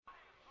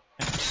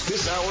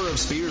This hour of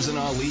Spears and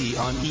Ali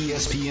on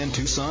ESPN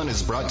Tucson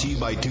is brought to you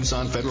by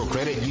Tucson Federal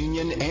Credit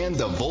Union and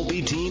the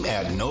Volpe team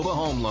at Nova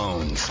Home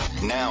Loans.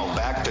 Now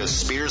back to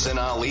Spears and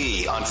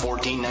Ali on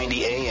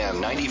 1490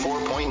 AM,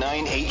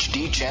 94.9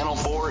 HD Channel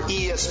 4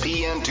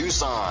 ESPN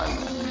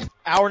Tucson.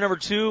 Hour number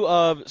 2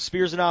 of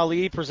Spears and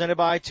Ali presented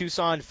by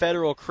Tucson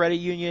Federal Credit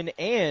Union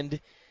and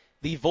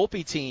the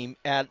Volpe team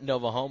at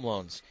Nova Home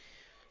Loans.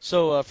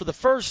 So for the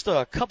first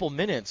couple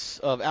minutes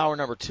of hour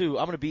number 2,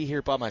 I'm going to be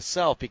here by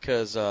myself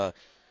because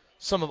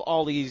some of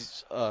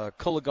Ollie's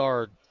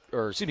Conquistador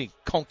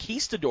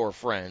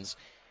friends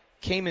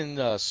came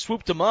and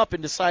swooped him up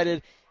and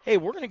decided, hey,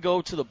 we're going to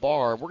go to the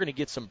bar. We're going to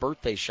get some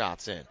birthday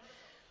shots in.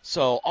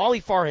 So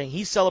Ollie Farhang,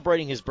 he's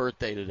celebrating his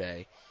birthday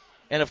today.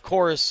 And, of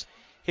course,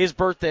 his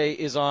birthday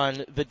is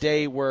on the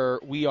day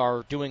where we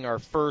are doing our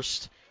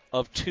first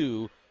of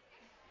 2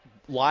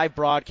 live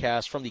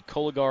broadcasts from the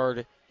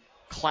Cologuard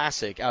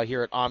Classic out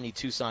here at Omni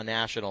Tucson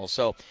National.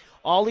 So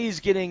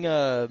Ollie's getting,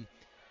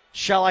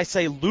 shall I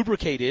say,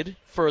 lubricated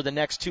for the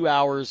next 2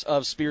 hours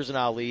of Spears and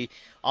Ali.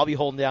 I'll be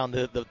holding down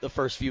the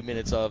first few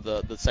minutes of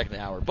the second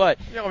hour. But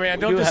no, man,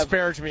 don't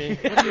disparage me.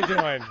 What are you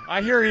doing?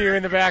 I hear you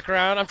in the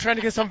background. I'm trying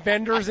to get some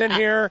vendors in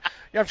here.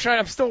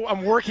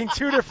 I'm working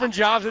 2 different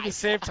jobs at the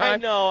same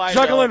time. I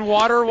juggling know.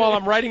 water while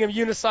I'm riding a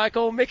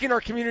unicycle, making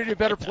our community a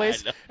better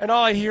place. And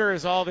all I hear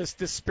is all this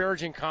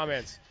disparaging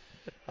comments.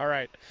 All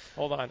right,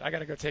 hold on. I got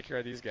to go take care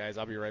of these guys.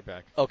 I'll be right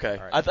back. Okay.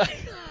 Right.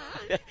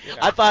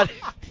 I thought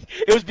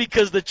it was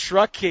because the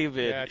truck came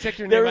in. Yeah, take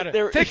your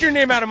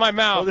name out of my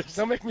mouth.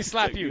 Don't make me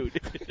slap you.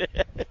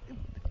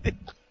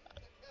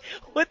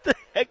 What the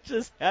heck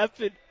just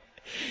happened?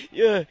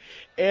 Yeah,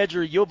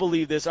 Andrew, you'll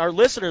believe this. Our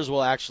listeners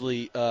will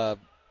actually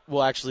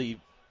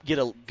get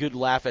a good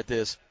laugh at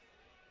this.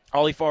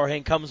 Ollie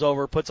Farhang comes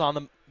over, puts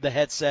on the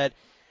headset,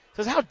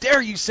 says, "How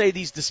dare you say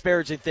these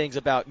disparaging things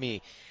about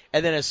me?"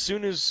 And then as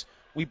soon as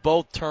we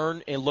both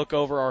turn and look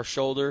over our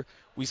shoulder,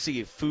 we see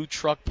a food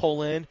truck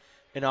pull in,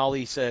 and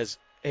Ollie says,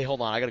 "Hey,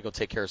 hold on, I got to go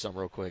take care of something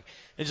real quick."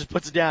 And just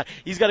puts it down.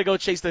 He's got to go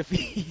chase the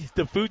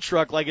food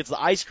truck like it's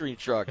the ice cream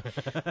truck.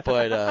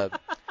 But,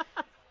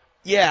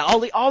 yeah,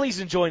 Ollie's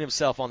enjoying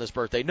himself on this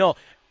birthday. No,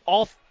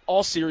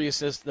 all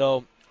seriousness,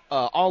 though,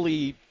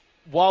 Ollie,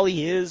 while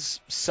he is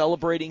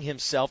celebrating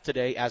himself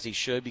today, as he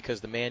should,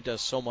 because the man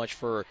does so much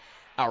for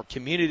our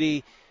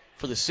community,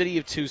 for the city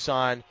of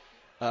Tucson,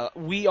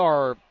 we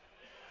are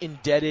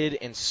indebted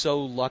and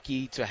so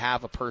lucky to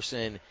have a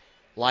person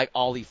like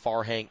Ollie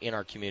Farhang in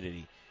our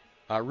community.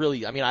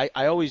 Really, I mean,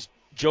 I always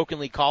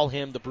jokingly call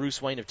him the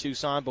Bruce Wayne of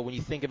Tucson, but when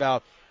you think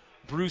about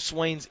Bruce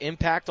Wayne's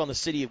impact on the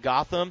city of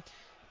Gotham,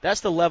 that's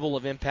the level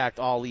of impact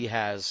Ollie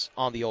has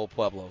on the old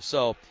Pueblo.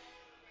 So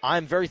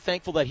I'm very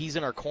thankful that he's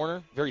in our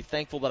corner, very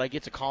thankful that I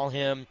get to call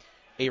him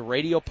a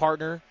radio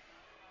partner,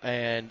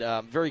 and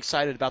very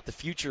excited about the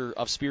future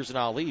of Spears and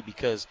Ali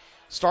because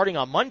starting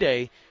on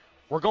Monday,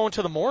 we're going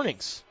to the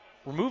mornings.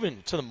 We're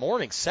moving to the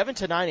mornings, 7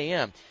 to 9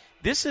 a.m.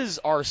 This is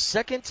our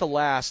second to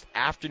last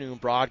afternoon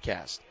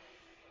broadcast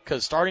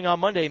because starting on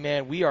Monday,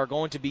 man, we are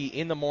going to be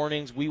in the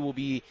mornings. We will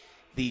be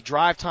the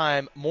drive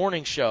time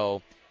morning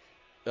show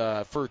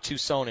for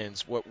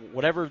Tucsonans,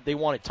 whatever they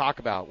want to talk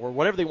about or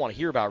whatever they want to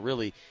hear about,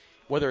 really,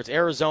 whether it's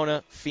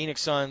Arizona,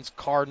 Phoenix Suns,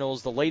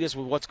 Cardinals, the latest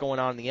with what's going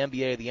on in the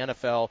NBA, the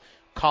NFL,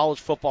 college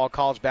football,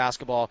 college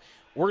basketball.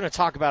 We're going to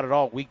talk about it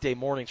all weekday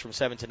mornings from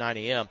 7 to 9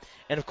 a.m.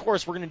 And, of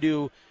course, we're going to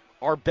do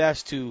our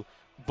best to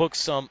book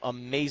some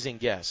amazing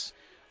guests.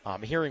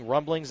 I'm hearing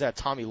rumblings that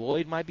Tommy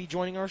Lloyd might be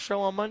joining our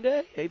show on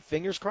Monday. Hey,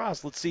 fingers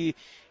crossed. Let's see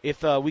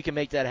if we can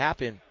make that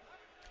happen.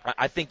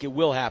 I think it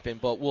will happen,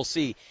 but we'll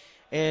see.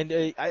 And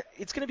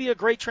it's going to be a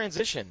great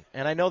transition.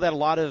 And I know that a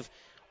lot of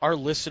our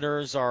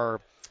listeners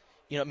are,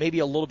 maybe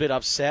a little bit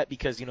upset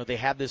because, they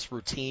have this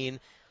routine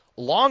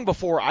long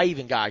before I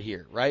even got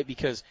here, right?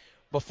 Because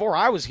before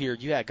I was here,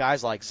 you had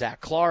guys like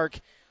Zach Clark,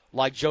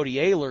 like Jody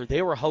Ayler.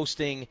 They were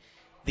hosting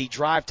the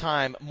Drive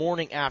Time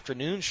morning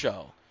afternoon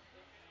show.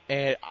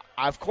 And,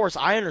 of course,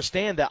 I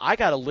understand that I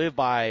got to live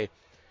by,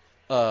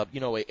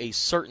 a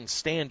certain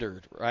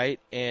standard, right?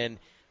 And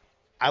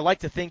I like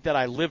to think that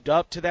I lived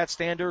up to that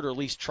standard, or at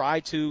least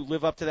tried to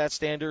live up to that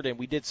standard, and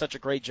we did such a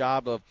great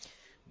job of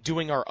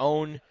doing our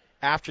own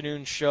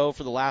afternoon show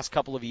for the last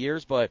couple of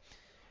years. But,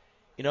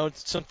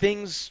 some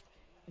things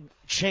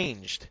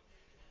changed.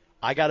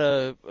 I got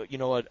a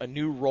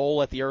new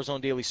role at the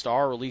Arizona Daily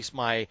Star, or at least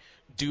my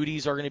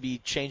duties are going to be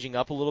changing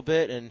up a little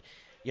bit, and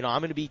I'm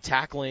going to be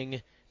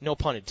tackling, no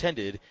pun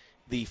intended,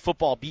 the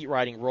football beat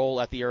writing role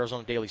at the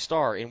Arizona Daily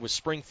Star. And with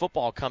spring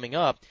football coming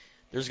up,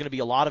 there's going to be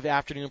a lot of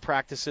afternoon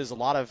practices, a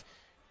lot of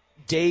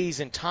days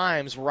and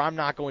times where I'm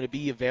not going to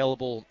be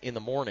available in the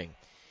morning.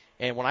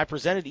 And when I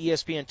presented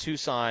ESPN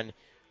Tucson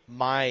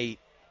my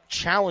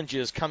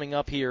challenges coming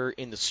up here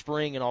in the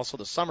spring and also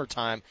the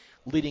summertime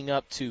leading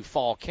up to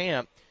fall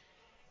camp,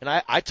 and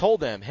I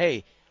told them,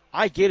 hey,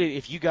 I get it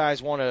if you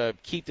guys want to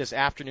keep this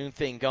afternoon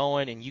thing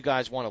going and you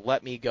guys want to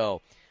let me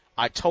go.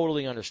 I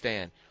totally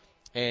understand.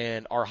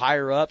 And our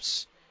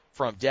higher-ups,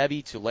 from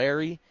Debbie to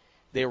Larry,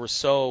 they were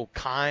so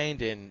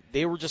kind and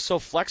they were just so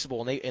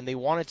flexible, and they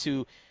wanted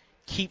to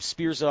keep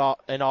Spears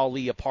and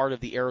Ali a part of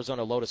the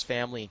Arizona Lotus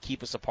family and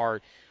keep us a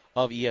part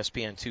of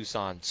ESPN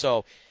Tucson.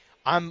 So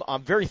I'm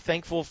very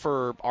thankful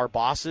for our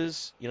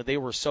bosses. They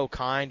were so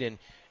kind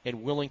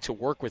and willing to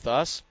work with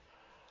us.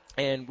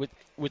 And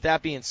with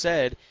that being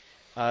said,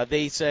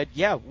 they said,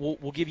 yeah,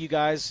 we'll give you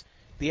guys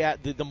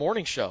the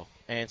morning show.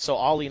 And so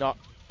Ali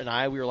and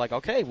I, we were like,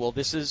 okay, well,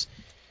 this is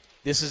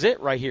it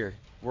right here.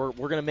 We're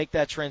going to make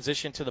that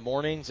transition to the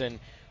mornings, and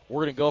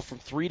we're going to go from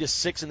 3 to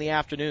 6 in the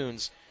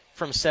afternoons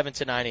from 7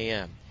 to 9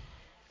 a.m.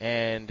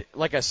 And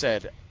like I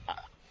said,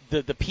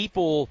 the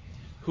people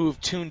who've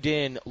tuned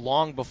in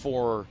long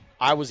before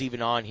I was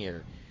even on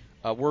here,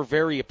 we're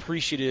very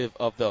appreciative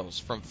of those,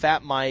 from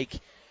Fat Mike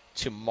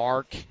to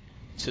Mark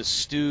to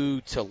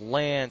Stu to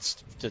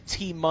Lance to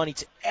T-Money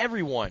to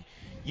everyone.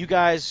 You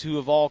guys who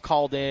have all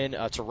called in,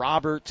 to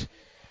Robert,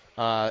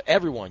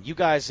 everyone. You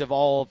guys have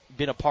all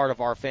been a part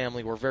of our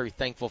family. We're very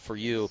thankful for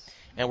you,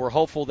 and we're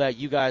hopeful that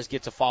you guys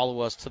get to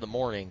follow us to the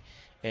morning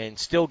and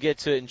still get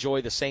to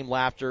enjoy the same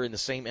laughter and the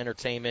same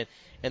entertainment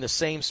and the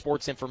same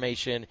sports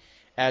information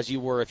as you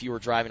were if you were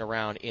driving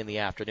around in the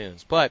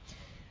afternoons. But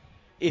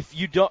if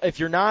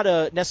you're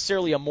not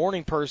necessarily a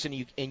morning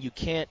person and you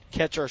can't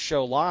catch our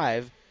show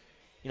live,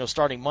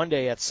 starting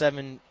Monday at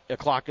 7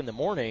 o'clock in the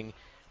morning,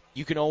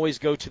 you can always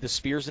go to the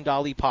Spears and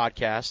Dali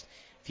podcast.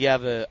 If you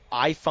have an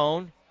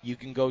iPhone, you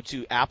can go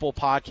to Apple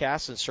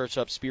Podcasts and search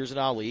up Spears and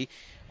Ali.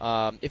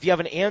 If you have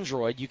an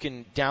Android, you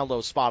can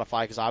download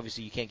Spotify because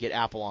obviously you can't get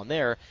Apple on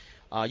there.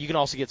 You can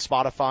also get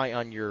Spotify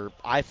on your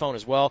iPhone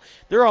as well.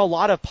 There are a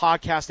lot of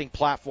podcasting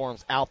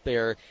platforms out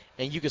there,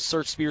 and you can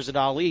search Spears and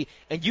Ali,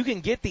 and you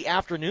can get the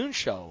afternoon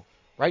show,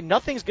 right?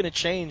 Nothing's going to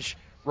change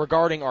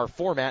regarding our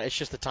format. It's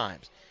just the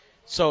times.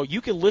 So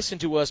you can listen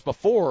to us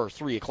before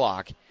 3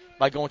 o'clock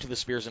by going to the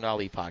Spears and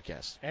Ali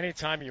podcast.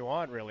 Anytime you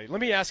want, really. Let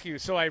me ask you,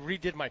 so I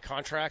redid my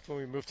contract when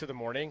we moved to the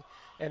morning,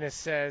 and it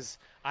says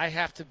I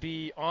have to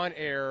be on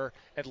air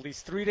at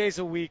least 3 days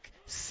a week,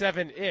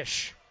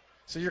 7-ish.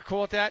 So you're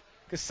cool with that?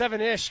 Because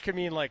 7-ish could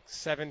mean like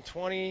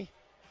 7:20,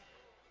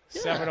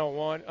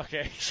 7:01.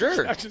 Okay.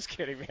 Sure. I'm just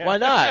kidding, man. Why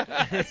not?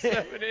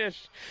 7-ish.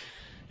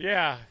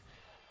 Yeah.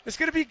 It's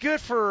going to be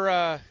good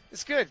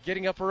it's good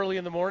getting up early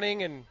in the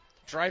morning and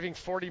driving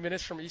 40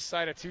 minutes from east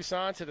side of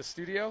Tucson to the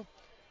studio.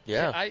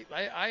 Yeah.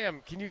 I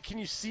am. Can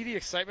you see the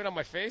excitement on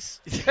my face?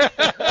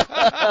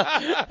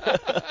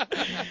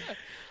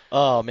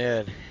 Oh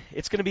man,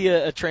 it's going to be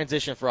a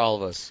transition for all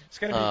of us. It's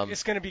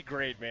going to be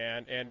great,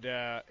 man, and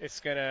it's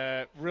going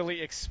to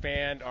really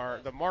expand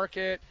the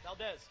market.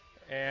 Valdez.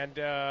 And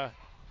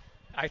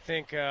I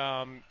think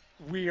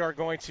we are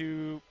going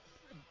to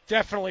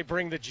definitely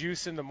bring the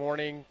juice in the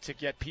morning to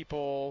get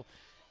people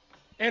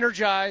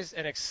energized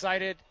and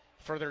excited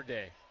for their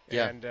day.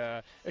 Yeah.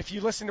 And if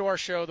you listen to our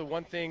show, the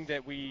one thing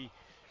that we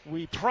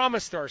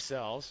promised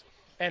ourselves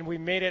and we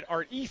made it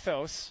our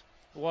ethos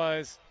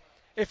was,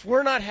 if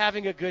we're not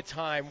having a good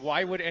time,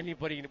 why would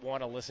anybody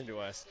want to listen to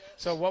us?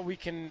 So what we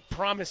can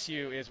promise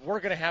you is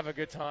we're going to have a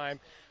good time.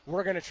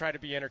 We're going to try to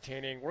be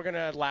entertaining. We're going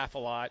to laugh a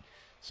lot.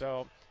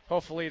 So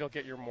hopefully it'll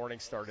get your morning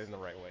started in the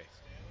right way.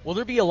 Will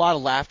there be a lot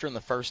of laughter in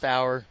the first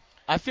hour?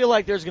 I feel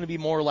like there's going to be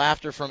more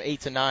laughter from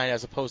 8 to 9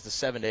 as opposed to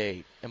 7 to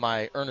 8, in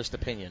my earnest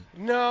opinion.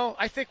 No,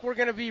 I think we're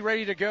going to be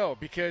ready to go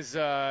because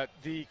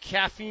the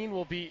caffeine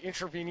will be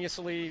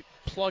intravenously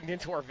plugged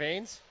into our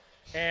veins,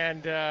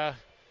 and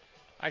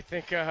I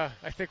think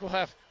we'll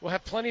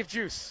have plenty of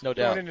juice. No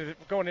doubt.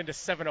 Going into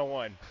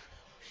 7:01.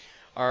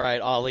 All right,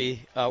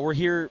 Ali. We're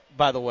here,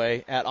 by the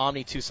way, at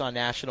Omni Tucson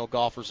National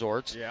Golf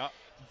Resort. Yeah.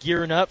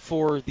 Gearing up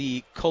for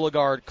the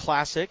Cologuard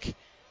Classic,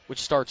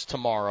 which starts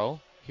tomorrow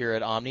here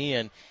at Omni,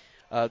 and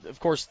of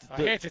course, I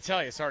hate to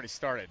tell you, it's already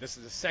started. This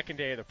is the second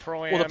day of the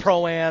Pro-Am. Well, the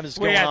Pro-Am is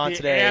going on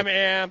today. We had the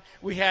Am-Am.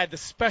 We had the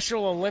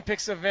Special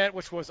Olympics event,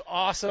 which was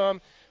awesome.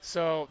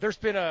 So there's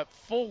been a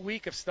full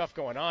week of stuff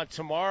going on.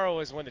 Tomorrow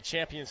is when the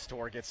Champions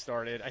Tour gets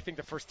started. I think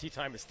the first tee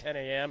time is 10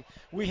 a.m.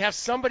 We have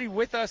somebody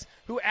with us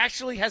who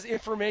actually has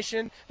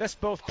information that's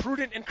both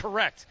prudent and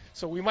correct.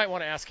 So we might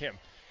want to ask him.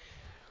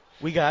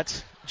 We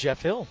got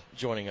Jeff Hill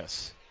joining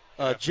us.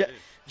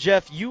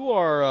 Jeff, you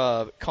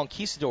are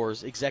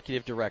Conquistadors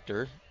Executive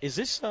Director. Is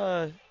this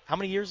how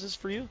many years is this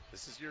for you?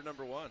 This is year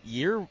number 1.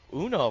 Year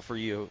uno for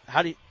you.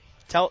 How do you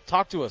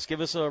talk to us? Give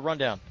us a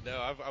rundown.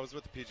 No, I was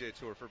with the PGA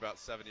Tour for about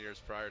 7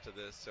 years prior to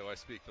this, so I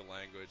speak the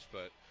language.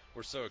 But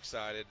we're so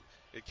excited.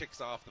 It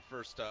kicks off the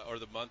first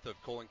the month of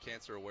colon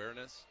cancer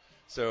awareness.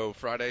 So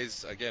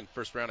Fridays, again,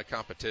 first round of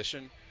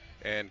competition,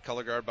 and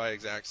Cologuard by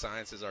Exact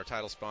Science is our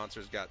title sponsor.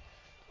 Has got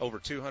over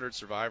 200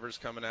 survivors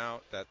coming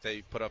out that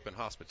they put up in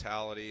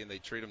hospitality, and they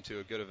treat them to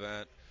a good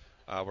event.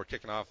 We're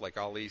kicking off, like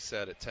Ali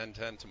said, at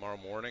 10:10 tomorrow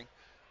morning.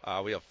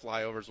 We have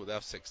flyovers with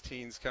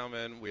F-16s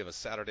coming. We have a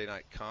Saturday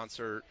night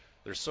concert.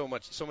 There's so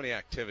many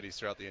activities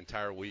throughout the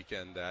entire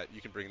weekend that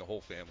you can bring the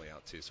whole family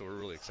out to. So we're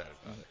really excited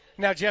about it.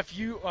 Now, Jeff,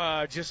 you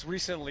just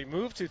recently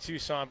moved to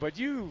Tucson, but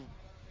you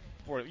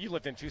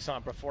lived in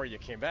Tucson before you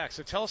came back.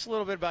 So tell us a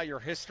little bit about your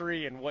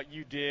history and what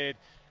you did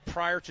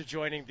prior to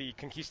joining the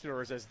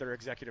Conquistadors as their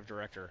executive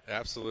director.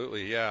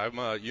 Absolutely, yeah. I'm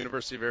a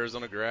University of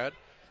Arizona grad.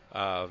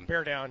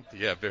 Bear down.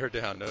 Yeah, bear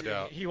down, no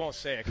doubt. He won't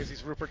say it because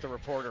he's Rupert the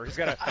reporter. He's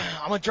got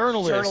I'm a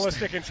journalist.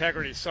 Journalistic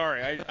integrity.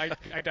 Sorry,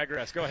 I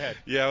digress. Go ahead.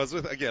 Yeah, I was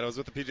with the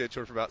PGA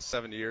Tour for about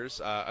 7 years.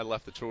 I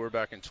left the tour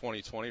back in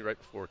 2020, right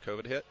before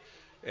COVID hit,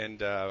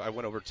 and I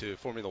went over to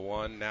Formula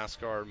One,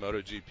 NASCAR,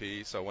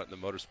 MotoGP. So I went in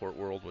the motorsport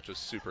world, which was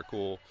super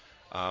cool.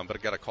 But I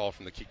got a call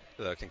from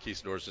the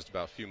Conquistadors just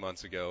about a few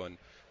months ago, and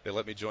they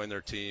let me join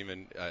their team,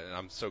 and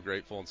I'm so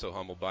grateful and so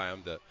humbled by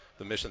them.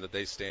 The mission that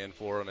they stand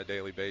for on a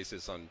daily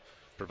basis on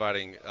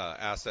providing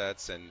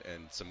assets and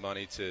some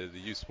money to the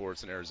youth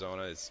sports in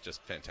Arizona is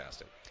just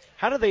fantastic.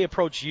 How do they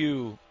approach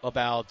you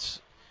about?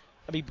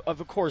 I mean,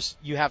 of course,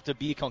 you have to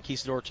be a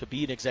Conquistador to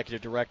be an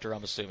executive director,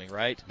 I'm assuming,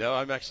 right? No,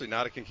 I'm actually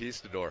not a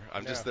Conquistador.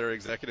 I'm just their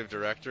executive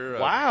director.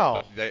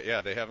 Wow. They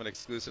have an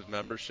exclusive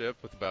membership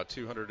with about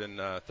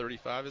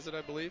 235, is it,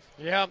 I believe?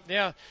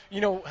 Yeah.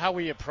 You know, how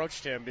we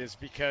approached him is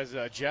because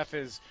Jeff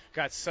has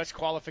got such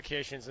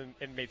qualifications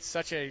and made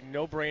such a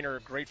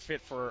no-brainer, great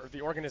fit for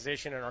the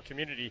organization and our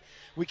community.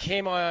 We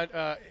came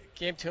to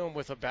him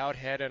with a bowed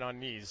head and on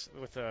knees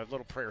with a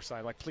little prayer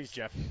sign, like, please,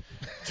 Jeff,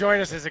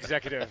 join us as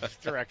executive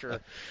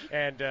director.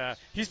 And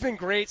he's been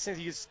great since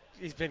he's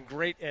been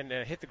great and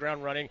hit the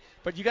ground running.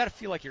 But you got to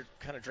feel like you're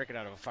kind of drinking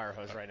out of a fire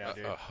hose right now,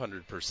 dude.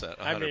 100%.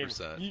 I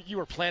mean, you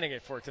were planning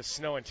it for it to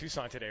snow in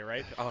Tucson today,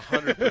 right?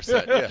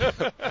 100%.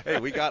 Yeah. Hey,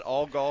 we got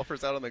all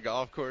golfers out on the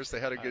golf course. They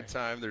had a good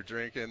time. They're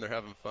drinking. They're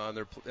having fun.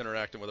 They're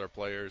interacting with our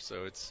players.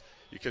 So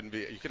you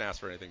can ask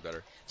for anything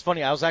better. It's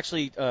funny. I was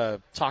actually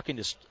talking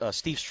to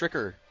Steve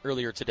Stricker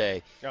earlier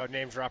today. Oh,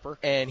 name dropper.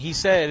 And he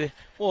said,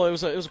 well, it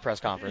was a press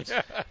conference.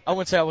 Yeah. I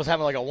wouldn't say I was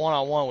having like a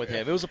one-on-one with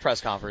him. It was a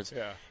press conference.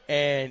 Yeah.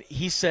 And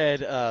he said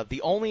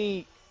the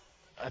only,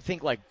 I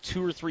think, like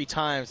 2 or 3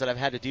 times that I've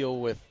had to deal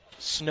with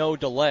snow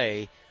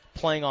delay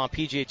playing on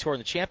PGA Tour and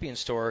the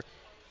Champions Tour,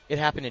 it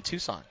happened in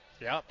Tucson.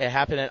 Yeah. It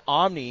happened at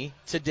Omni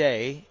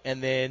today,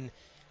 and then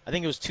I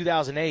think it was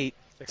 2008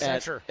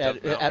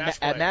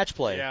 at Match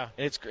Play. Yeah.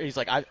 And he's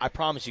like, I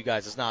promise you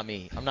guys, it's not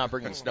me. I'm not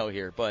bringing snow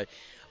here. But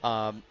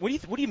what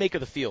do you make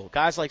of the field?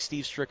 Guys like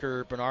Steve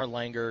Stricker, Bernard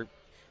Langer,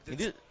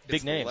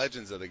 big names. The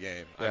legends of the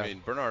game. Yeah. I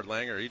mean, Bernard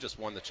Langer, he just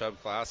won the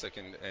Chubb Classic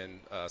and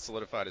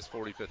solidified his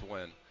 45th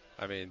win.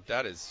 I mean,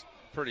 that is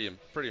pretty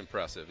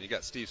impressive. You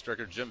got Steve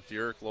Stricker, Jim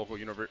Furyk, local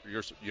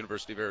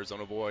University of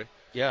Arizona boy.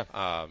 Yeah.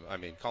 I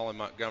mean, Colin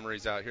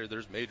Montgomery's out here.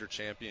 There's major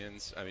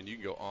champions. I mean, you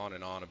can go on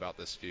and on about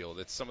this field.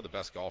 It's some of the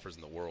best golfers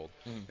in the world.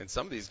 And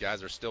some of these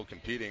guys are still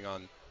competing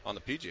on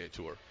the PGA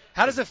Tour.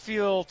 How does it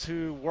feel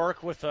to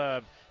work with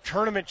a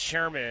tournament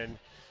chairman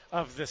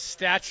of the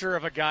stature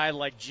of a guy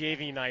like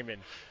J.V. Nyman?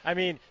 I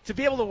mean, to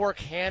be able to work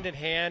hand in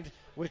hand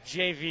with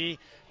J.V.,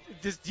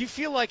 do you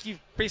feel like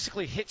you've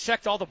basically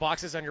checked all the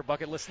boxes on your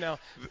bucket list now?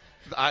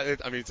 I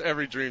mean, it's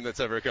every dream that's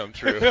ever come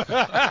true.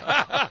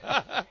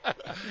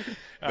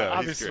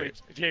 Obviously,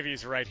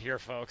 JV's right here,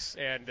 folks.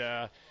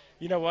 And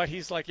you know what?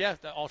 He's like, yeah,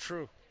 all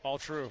true.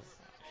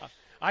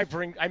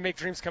 I make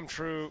dreams come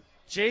true.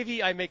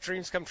 JV, I make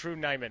dreams come true,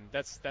 Nyman.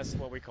 That's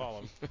what we call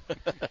him.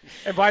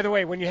 And by the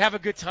way, when you have a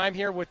good time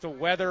here with the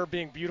weather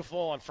being beautiful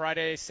on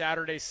Friday,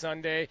 Saturday,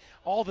 Sunday,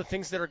 all the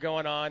things that are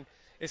going on,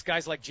 it's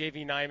guys like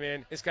J.V.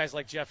 Nyman, it's guys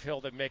like Jeff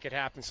Hill that make it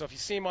happen. So if you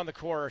see him on the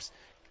course,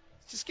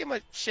 just give him a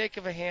shake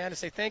of a hand and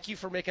say thank you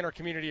for making our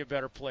community a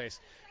better place.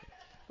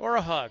 Or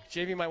a hug.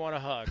 J.V. might want a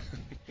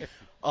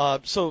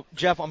hug. So,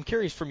 Jeff, I'm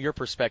curious from your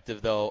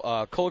perspective, though.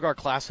 Cologuard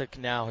Classic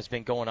now has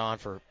been going on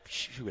for,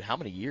 how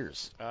many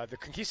years? The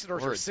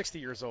Conquistadors are 60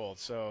 years old.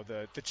 So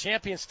the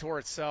Champions Tour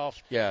itself,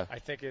 I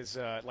think, is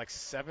like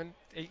 7-8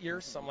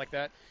 years, something like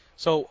that.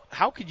 So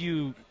how could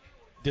you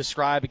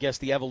describe, I guess,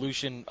 the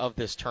evolution of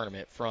this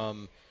tournament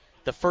from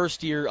the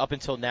first year up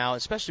until now,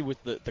 especially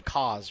with the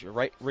cause,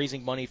 right?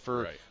 Raising money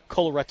for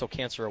colorectal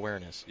cancer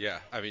awareness. Yeah,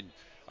 I mean,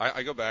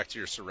 I go back to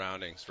your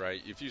surroundings, right?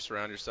 If you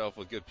surround yourself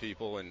with good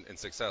people and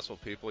successful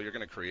people, you're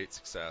going to create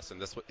success, and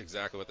that's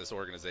exactly what this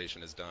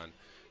organization has done.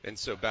 And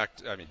so back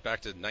to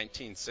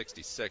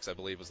 1966, I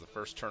believe, was the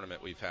first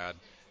tournament we've had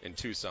in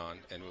Tucson,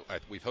 and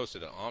we've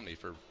hosted at Omni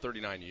for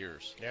 39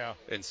 years. Yeah.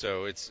 And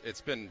so it's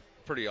been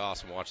pretty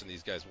awesome watching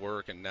these guys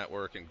work and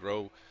network and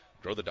grow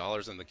the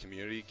dollars in the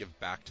community, give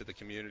back to the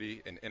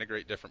community, and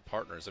integrate different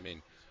partners. I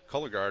mean,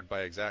 Cologuard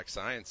by Exact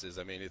Sciences,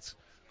 I mean, it's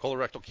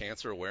colorectal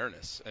cancer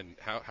awareness. And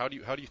how do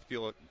you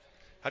feel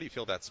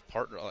that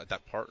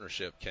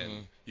partnership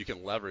you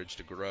can leverage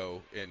to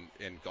grow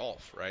in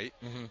golf, right?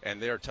 Mm-hmm.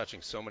 And they are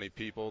touching so many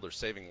people. They're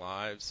saving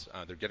lives.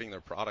 They're getting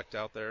their product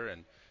out there,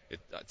 and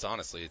it's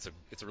honestly it's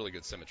a really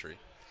good symmetry.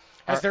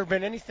 Has there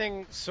been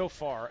anything so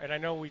far, and I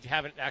know we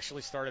haven't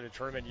actually started a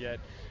tournament yet,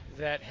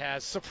 that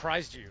has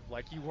surprised you,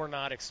 like you were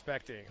not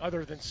expecting,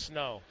 other than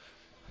snow?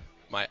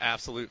 My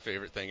absolute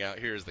favorite thing out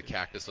here is the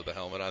cactus with the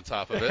helmet on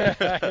top of it.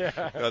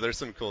 No, there's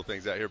some cool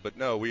things out here. But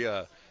no,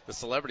 the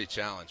Celebrity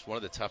Challenge, one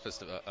of the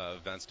toughest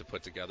events to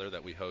put together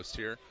that we host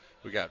here.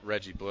 We got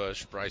Reggie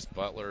Bush, Bryce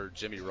Butler,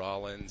 Jimmy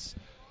Rollins,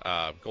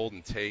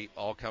 Golden Tate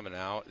all coming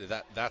out.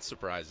 That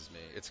surprises me.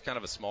 It's kind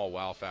of a small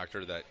wow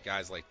factor that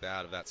guys like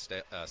that of that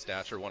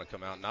stature want to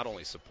come out and not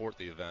only support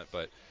the event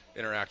but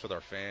interact with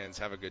our fans,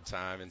 have a good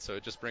time, and so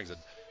it just brings a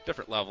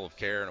different level of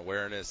care and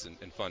awareness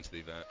and fun to the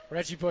event.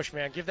 Reggie Bush,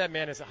 man, give that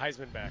man his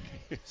Heisman back.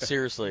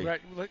 Seriously.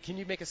 Right, can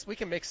you make us? We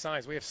can make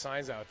signs. We have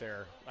signs out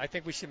there. I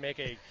think we should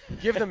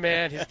give the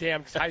man his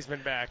damn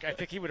Heisman back. I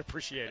think he would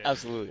appreciate it.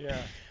 Absolutely.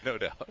 Yeah. No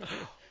doubt.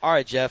 All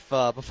right, Jeff,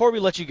 before we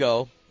let you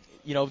go,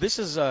 this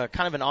is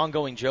kind of an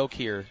ongoing joke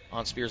here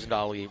on Spears and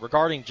Ali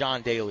regarding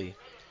John Daly.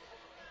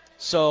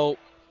 So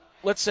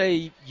let's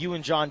say you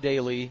and John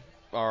Daly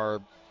are,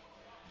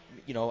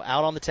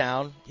 out on the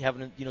town,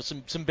 having,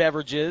 some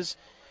beverages,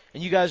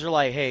 and you guys are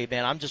like, hey,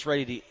 man, I'm just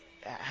ready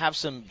to have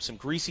some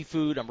greasy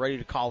food. I'm ready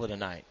to call it a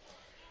night.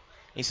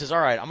 And he says, all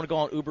right, I'm going to go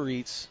on Uber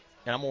Eats,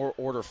 and I'm going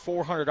to order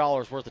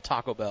 $400 worth of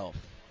Taco Bell.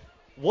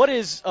 What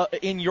is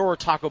in your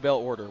Taco Bell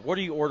order? What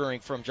are you ordering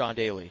from John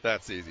Daly?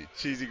 That's easy.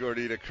 Cheesy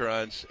Gordita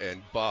Crunch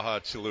and Baja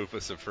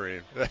Chalupa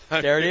Supreme.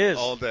 There it is.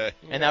 All day.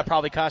 And that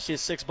probably cost you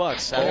 $6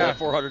 out of that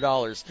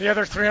 $400. The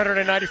other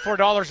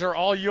 $394 are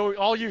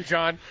all you,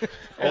 John.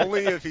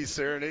 Only if he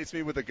serenades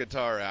me with a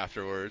guitar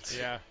afterwards.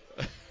 Yeah.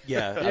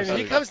 Yeah. And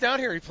he comes down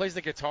here. He plays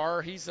the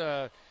guitar. He's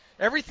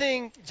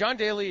everything. John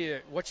Daly,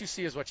 what you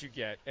see is what you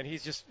get, and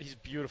he's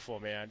beautiful,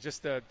 man.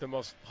 Just the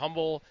most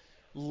humble,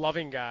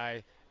 loving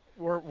guy.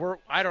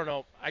 I don't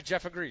know.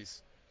 Jeff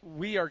agrees.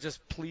 We are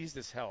just pleased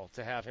as hell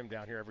to have him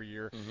down here every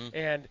year. Mm-hmm.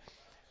 And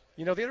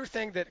the other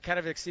thing that kind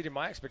of exceeded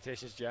my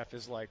expectations, Jeff,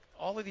 is like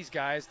all of these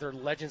guys. They're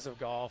legends of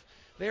golf.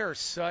 They are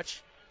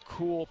such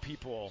cool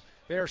people.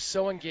 They are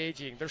so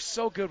engaging. They're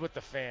so good with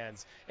the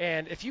fans.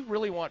 And if you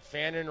really want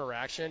fan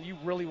interaction, you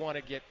really want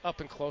to get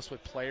up and close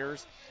with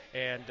players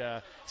and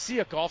see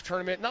a golf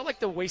tournament, not like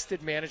the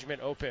Wasted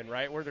Management Open,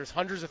 right, where there's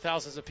hundreds of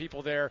thousands of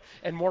people there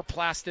and more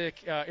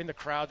plastic in the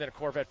crowd than a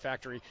Corvette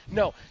factory.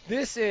 No,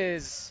 this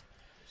is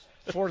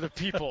for the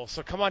people.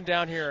 So come on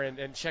down here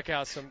and check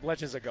out some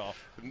legends of golf.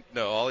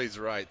 No, Ollie's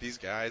right. These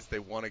guys, they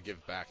want to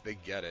give back. They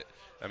get it.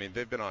 I mean,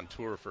 they've been on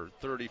tour for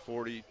 30,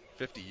 40,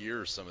 50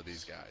 years, some of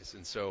these guys.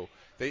 And so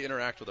they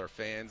interact with our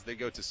fans. They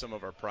go to some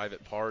of our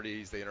private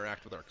parties. They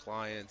interact with our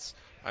clients.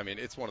 I mean,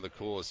 it's one of the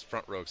coolest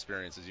front row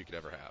experiences you could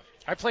ever have.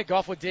 I played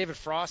golf with David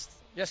Frost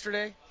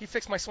yesterday. He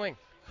fixed my swing.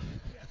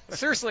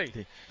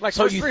 Seriously. Like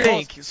so you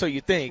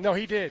think. No,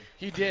 he did.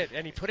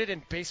 And he put it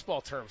in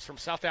baseball terms from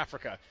South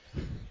Africa.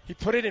 He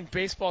put it in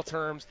baseball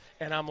terms,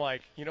 and I'm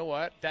like, you know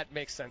what? That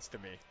makes sense to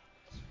me.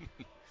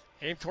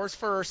 Aim towards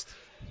first,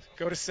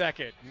 go to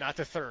second, not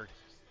to third.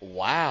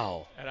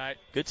 Wow. And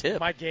good tip.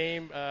 My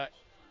game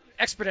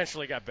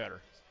exponentially got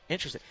better.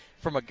 Interesting.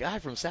 From a guy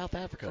from South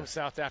Africa. From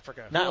South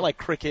Africa. Not like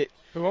cricket.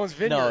 Who owns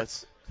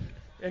vineyards. No,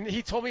 and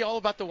he told me all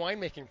about the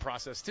winemaking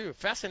process, too.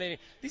 Fascinating.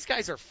 These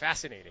guys are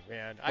fascinating,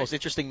 man. Most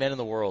interesting men in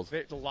the world.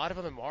 A lot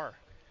of them are.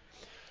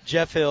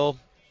 Jeff Hill,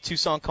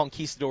 Tucson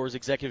Conquistadors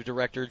Executive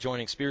Director,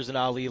 joining Spears and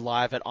Ali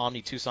live at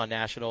Omni Tucson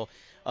National.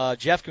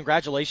 Jeff,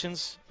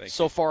 congratulations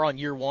so far on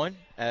year one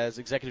as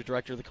Executive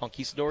Director of the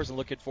Conquistadors, and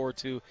looking forward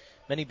to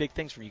many big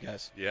things from you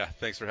guys. Yeah,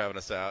 thanks for having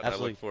us out.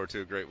 Absolutely. I look forward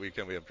to a great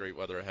weekend. We have great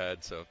weather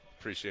ahead, so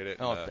appreciate it.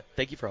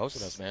 Thank you for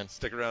hosting us, man.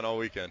 Stick around all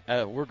weekend.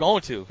 We're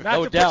going to.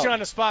 Not to put you on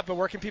the spot, but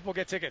where can people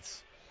get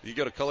tickets? You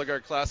go to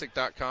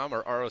colorguardclassic.com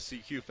or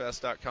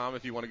rocqfest.com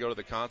if you want to go to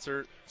the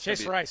concert.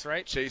 Chase Rice,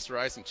 right? Chase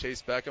Rice and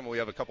Chase Beckham. We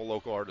have a couple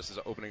local artists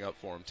opening up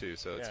for him, too,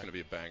 so it's going to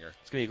be a banger.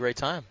 It's going to be a great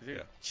time.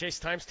 Yeah. Chase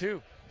times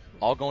 2.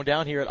 All going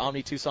down here at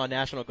Omni Tucson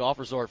National Golf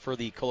Resort for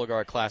the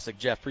Cologuard Classic.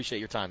 Jeff, appreciate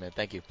your time, man.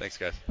 Thank you. Thanks,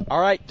 guys. All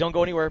right, don't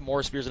go anywhere.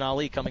 More Spears and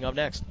Ali coming up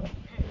next.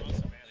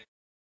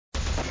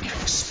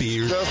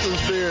 Spears. Justin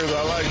Spears,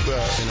 I like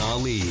that. And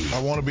Ali.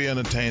 I want to be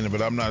entertaining,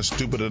 but I'm not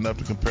stupid enough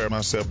to compare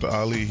myself to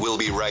Ali. We'll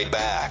be right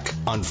back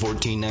on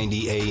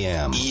 1490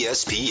 AM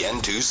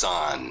ESPN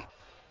Tucson.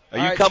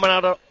 Are you coming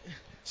out of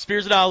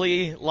Spears and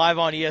Ali live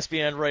on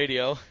ESPN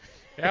Radio?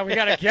 Yeah, we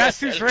got a guest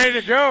who's ready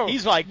to go.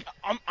 He's like,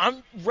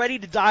 I'm ready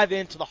to dive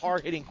into the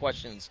hard-hitting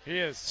questions. He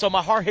is. So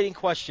my hard-hitting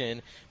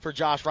question for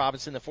Josh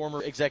Robinson, the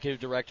former executive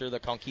director of the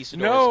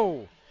Conquistadors.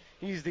 No.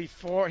 He's the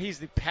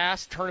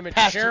past tournament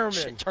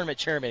chairman. Tournament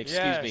chairman,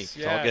 excuse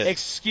me. Yes. All good.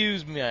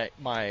 Excuse me,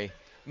 my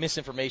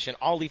misinformation.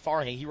 Ali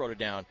Farhang, he wrote it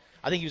down.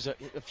 I think he was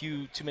a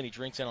few too many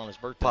drinks in on his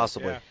birthday.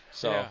 Possibly. Yeah.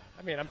 So yeah.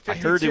 I mean, I'm 52.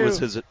 I heard it was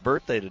his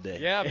birthday today.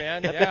 Yeah,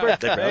 man. Happy Yeah.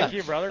 birthday, brother. Thank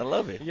you, brother. I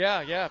love it.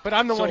 Yeah. But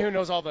I'm the one who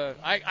knows all the.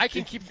 I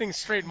can keep things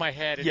straight in my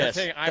head. And yes.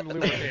 I'm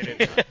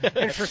lubricated.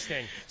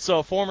 Interesting.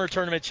 So former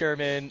tournament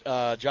chairman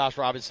Josh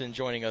Robinson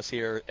joining us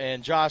here,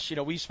 and Josh,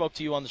 we spoke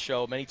to you on the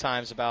show many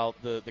times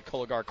about the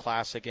Cologuard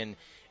Classic and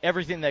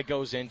everything that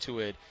goes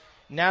into it.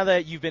 Now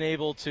that you've been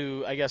able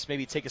to, I guess,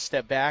 maybe take a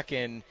step back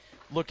and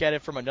look at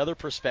it from another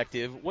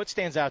perspective, what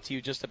stands out to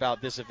you just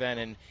about this event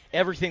and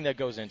everything that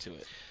goes into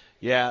it?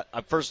 Yeah,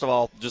 first of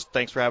all, just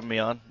thanks for having me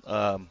on.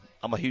 I'm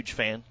a huge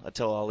fan. I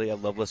tell Ali I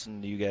love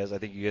listening to you guys. I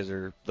think you guys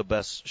are the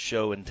best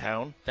show in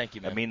town. Thank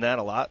you, man. I mean that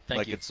a lot.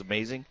 Thank you. It's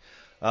amazing.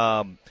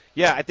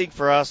 I think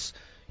for us,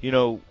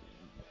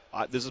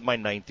 this is my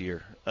 9th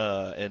year,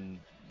 and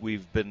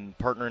we've been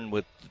partnering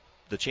with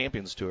the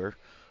Champions Tour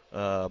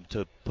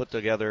to put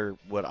together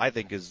what I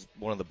think is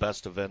one of the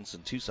best events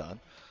in Tucson,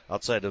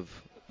 outside of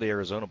the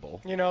Arizona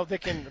Bowl. They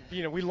can.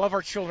 We love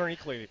our children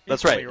equally.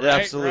 That's right. Right?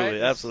 Absolutely,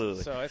 Right?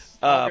 absolutely. So it's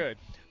all good.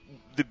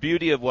 The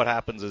beauty of what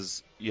happens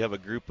is you have a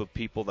group of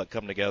people that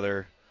come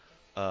together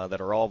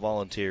that are all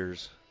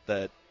volunteers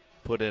that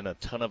put in a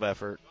ton of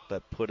effort,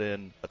 that put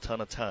in a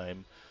ton of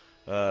time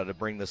to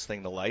bring this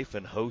thing to life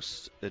and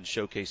host and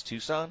showcase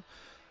Tucson,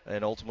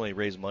 and ultimately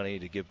raise money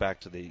to give back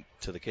to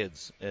the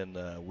kids.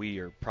 And we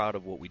are proud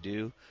of what we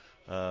do.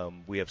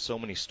 We have so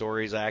many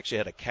stories. I actually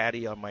had a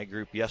caddy on my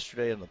group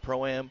yesterday in the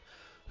Pro-Am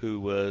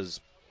who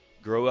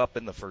grew up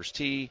in the first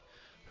tee,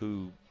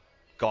 who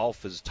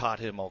golf has taught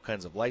him all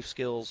kinds of life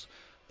skills.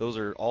 Those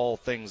are all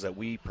things that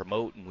we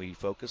promote and we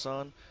focus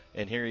on.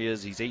 And here he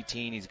is. He's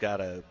 18. He's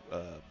got a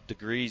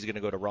degree. He's going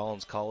to go to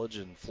Rollins College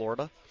in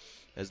Florida.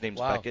 His name's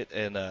Beckett.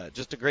 And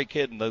just a great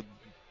kid. And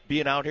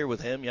being out here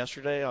with him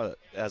yesterday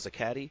as a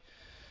caddy,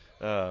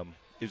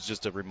 it was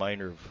just a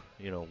reminder of,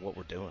 what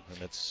we're doing.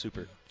 And it's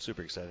super,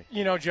 super exciting.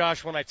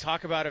 Josh, when I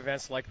talk about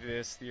events like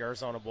this, the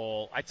Arizona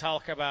Bowl, I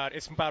talk about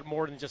it's about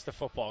more than just a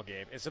football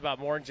game. It's about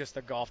more than just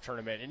a golf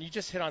tournament. And you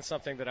just hit on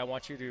something that I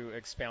want you to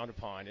expound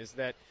upon, is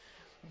that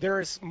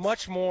there is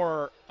much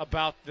more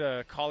about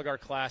the Cologuard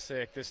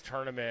Classic, this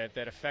tournament,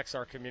 that affects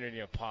our community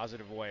in a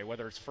positive way,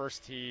 whether it's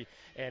First Tee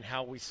and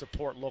how we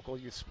support local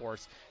youth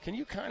sports. Can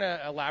you kind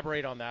of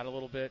elaborate on that a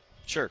little bit?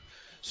 Sure.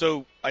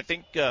 So I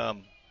think,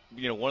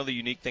 one of the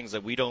unique things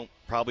that we don't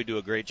probably do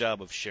a great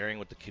job of sharing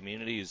with the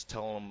community is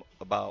telling them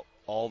about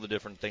all the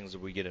different things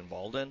that we get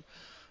involved in.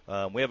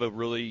 We have a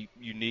really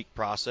unique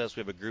process.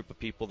 We have a group of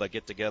people that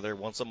get together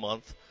once a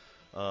month.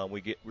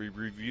 We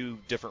review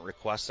different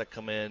requests that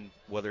come in,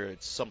 whether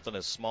it's something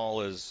as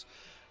small as,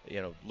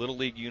 Little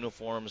League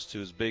uniforms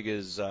to as big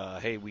as,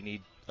 hey, we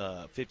need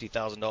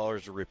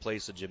 $50,000 to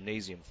replace a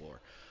gymnasium floor.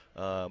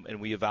 And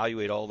we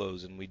evaluate all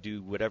those, and we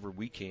do whatever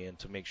we can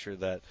to make sure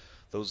that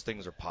those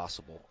things are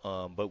possible.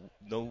 But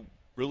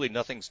really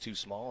nothing's too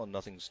small and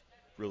nothing's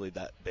really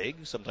that big.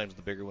 Sometimes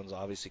the bigger ones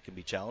obviously can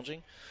be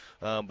challenging.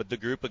 But the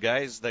group of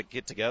guys that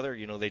get together,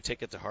 they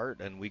take it to heart,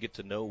 and we get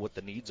to know what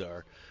the needs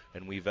are,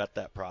 and we vet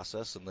that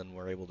process, and then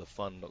we're able to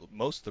fund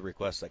most of the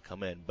requests that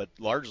come in, but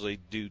largely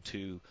due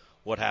to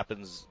what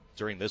happens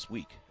during this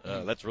week.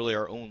 That's really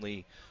our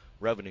only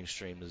revenue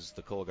stream is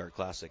the Cologuard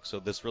Classic. So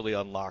this really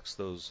unlocks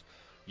those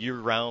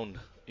year-round,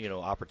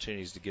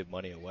 opportunities to give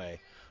money away.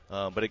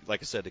 But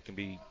like I said, it can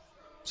be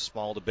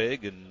small to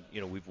big, and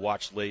we've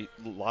watched a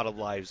lot of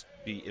lives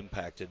be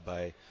impacted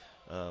by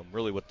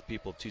really what the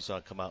people of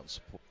Tucson come out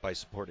and by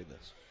supporting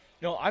this.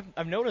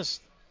 I've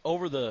noticed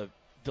over the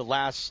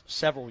last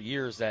several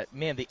years that,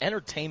 man, the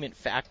entertainment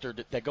factor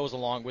that goes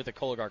along with the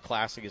Cologuard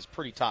Classic is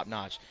pretty top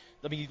notch.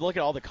 I mean, you look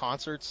at all the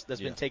concerts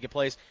that's been taking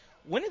place.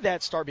 When did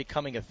that start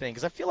becoming a thing?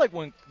 Because I feel like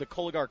when the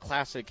Cologuard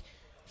Classic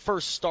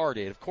first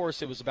started, of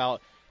course it was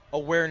about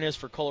awareness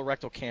for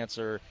colorectal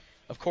cancer.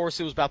 Of course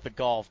it was about the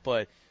golf,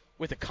 but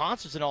with the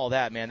concerts and all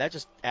that, man, that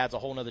just adds a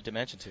whole nother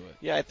dimension to it.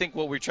 Yeah, I think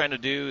what we're trying to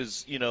do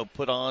is,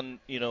 put on,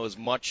 as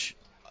much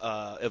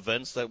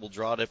events that will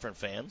draw different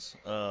fans.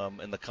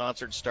 And the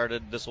concert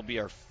started, this will be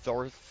our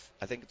fourth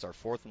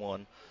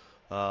one.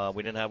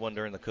 We didn't have one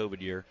during the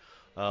COVID year.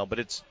 But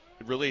it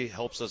really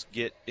helps us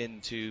get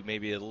into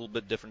maybe a little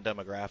bit different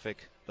demographic,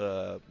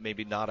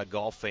 maybe not a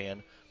golf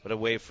fan, but a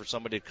way for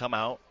somebody to come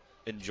out,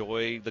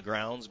 enjoy the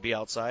grounds, be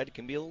outside. It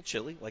can be a little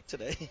chilly, like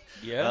today.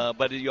 Yeah.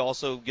 But you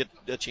also get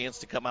a chance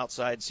to come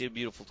outside, see a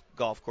beautiful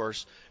golf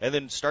course, and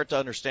then start to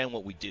understand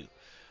what we do.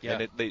 Yeah.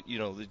 And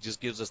it just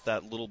gives us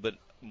that little bit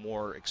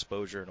more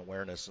exposure and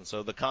awareness. And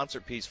so the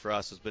concert piece for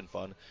us has been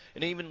fun.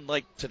 And even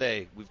like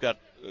today, we've got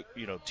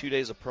 2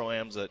 days of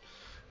Pro-Ams that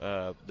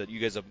you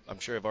guys I'm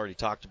sure have already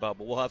talked about,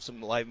 but we'll have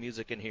some live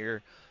music in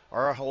here.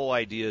 Our whole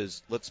idea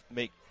is let's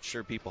make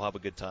sure people have a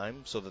good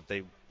time so that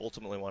they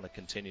ultimately want to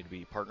continue to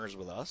be partners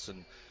with us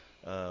and,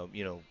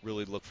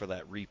 really look for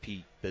that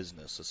repeat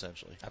business,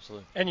 essentially.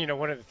 Absolutely. And,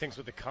 one of the things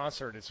with the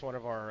concert, it's one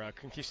of our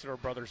Conquistador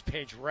brothers,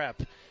 Paige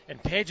Rep.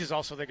 And Paige is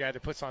also the guy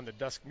that puts on the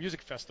Dusk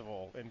Music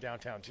Festival in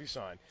downtown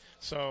Tucson.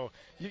 So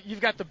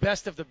you've got the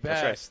best of the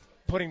best. That's right.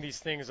 Putting these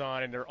things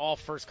on, and they're all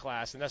first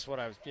class, and that's what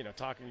I was,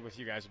 talking with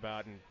you guys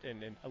about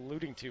and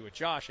alluding to with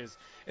Josh is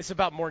it's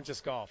about more than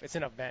just golf. It's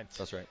an event.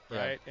 That's right.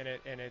 Right, Yeah.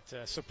 and it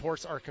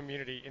supports our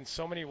community in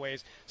so many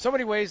ways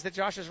that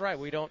Josh is right.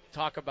 We don't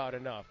talk about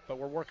enough, but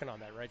we're working on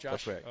that, right, Josh?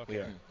 That's right. Okay. We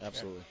are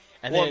absolutely.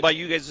 And And then- by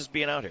you guys just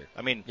being out here,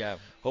 I mean, Yeah.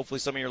 hopefully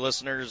some of your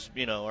listeners,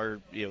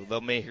 they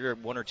may hear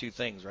one or two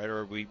things, right?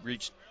 Or we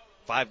reach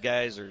 5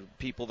 guys or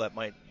people that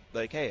might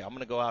like, hey, I'm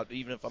going to go out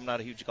even if I'm not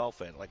a huge golf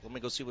fan. Like, let me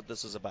go see what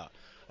this is about.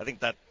 I think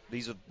that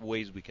these are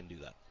ways we can do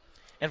that.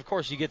 And of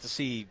course, you get to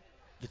see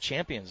the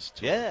champions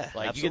tour. Yeah,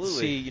 like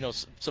absolutely. you get to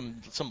see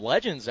some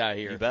legends out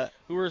here. You bet.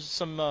 Who are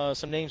some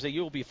names that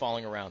you'll be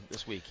following around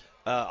this week?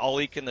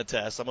 Ollie can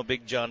attest. I'm a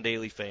big John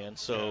Daly fan.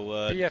 So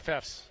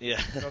BFFs.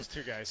 yeah, Those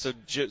two guys. So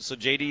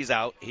JD's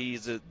out. He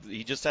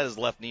just had his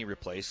left knee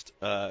replaced.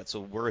 So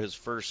we're his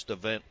first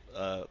event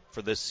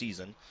for this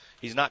season.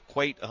 He's not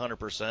quite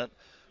 100%,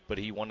 but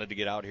he wanted to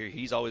get out here.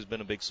 He's always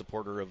been a big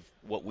supporter of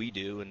what we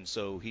do, and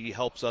so he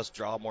helps us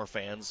draw more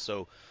fans.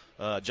 So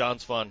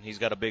John's fun. He's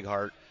got a big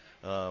heart.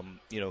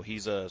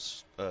 He's a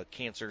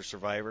cancer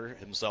survivor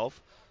himself.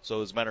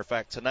 So as a matter of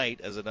fact,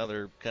 tonight, as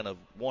another kind of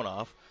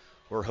one-off,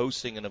 we're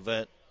hosting an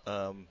event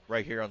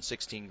right here on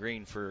 16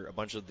 Green for a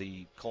bunch of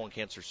the colon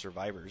cancer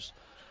survivors.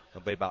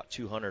 There'll be about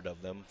 200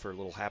 of them for a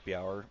little happy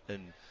hour,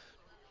 and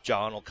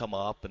John will come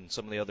up, and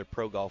some of the other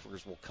pro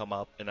golfers will come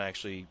up and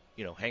actually,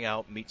 hang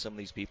out and meet some of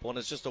these people. And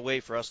it's just a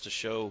way for us to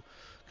show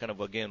kind of,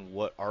 again,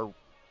 what our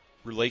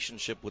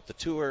relationship with the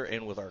tour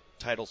and with our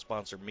title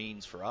sponsor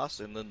means for us,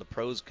 and then the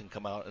pros can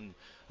come out and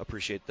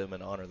appreciate them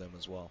and honor them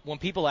as well. When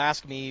people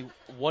ask me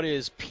what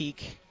is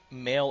peak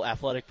male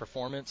athletic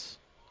performance,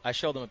 I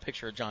show them a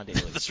picture of John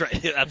Daly. That's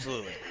right. Yeah,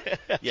 absolutely.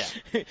 Yeah.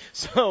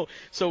 So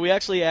we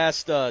actually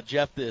asked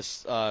Jeff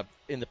this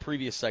in the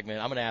previous segment.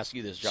 I'm going to ask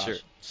you this, Josh. Sure.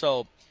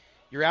 So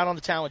you're out on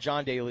the town with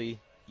John Daly.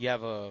 You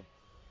have a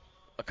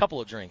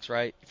couple of drinks,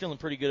 right? You're feeling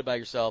pretty good about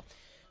yourself.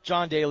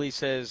 John Daly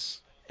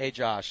says, "Hey,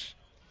 Josh,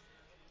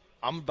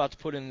 I'm about to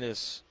put in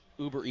this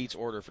Uber Eats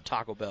order for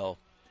Taco Bell,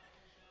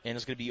 and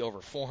it's going to be over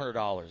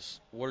 $400.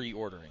 What are you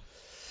ordering?"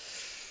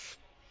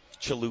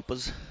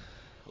 Chalupas.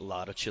 A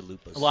lot of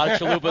chalupas. A lot of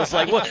chalupas.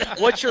 Like,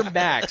 what's your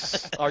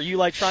max? Are you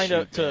like trying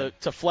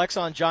to flex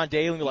on John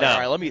Daly? Like, no,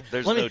 all right,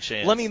 no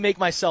chance. Let me make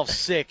myself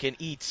sick and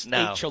eat 8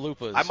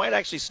 chalupas. I might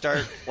actually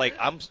start like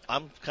I'm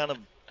kind of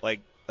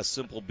like a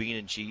simple bean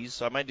and cheese,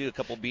 so I might do a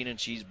couple bean and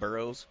cheese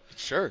burros.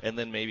 Sure. And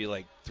then maybe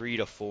like 3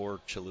 to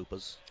 4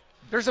 chalupas.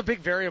 There's a big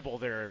variable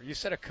there. You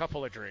said a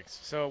couple of drinks.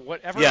 So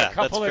whatever a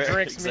couple of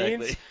drinks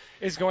means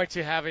is going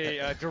to have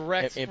a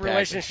direct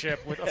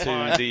relationship with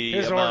the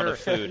his amount order. of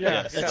food.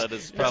 Yes, that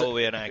is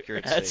probably an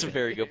accurate statement. That's a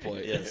very good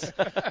point. Yes.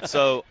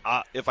 So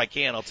if I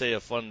can, I'll tell you a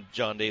fun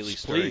John Daly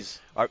story. Please.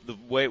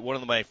 One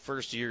of my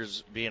first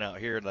years being out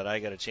here that I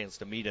got a chance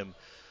to meet him,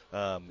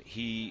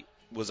 he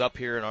was up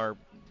here in our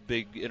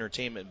big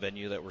entertainment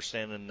venue that we're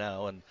standing in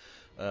now, and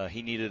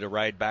he needed a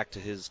ride back to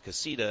his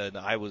casita, and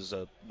I was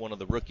one of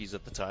the rookies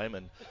at the time,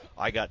 and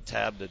I got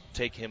tabbed to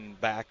take him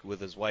back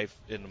with his wife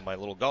in my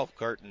little golf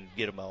cart and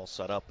get him all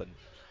set up. And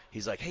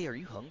he's like, "Hey, are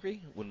you hungry?"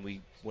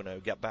 When I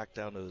got back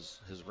down to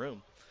his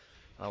room,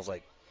 I was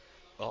like,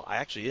 "Well, I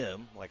actually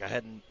am. Like, I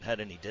hadn't had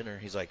any dinner."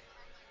 He's like,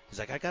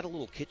 "I got a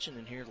little kitchen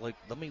in here. Like,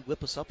 let me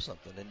whip us up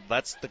something." And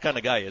that's the kind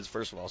of guy he is,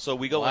 first of all. So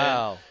we go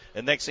in,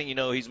 and next thing you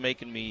know, he's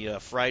making me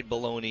fried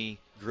bologna,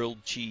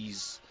 grilled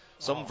cheese,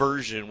 some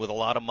version with a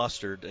lot of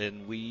mustard,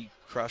 and we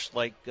crushed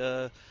like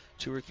 2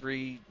 or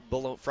 3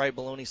 fried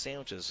bologna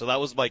sandwiches. So that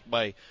was like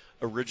my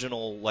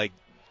original like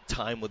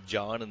time with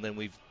John, and then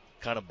we've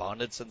kind of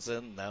bonded since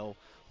then. Now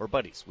we're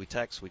buddies. We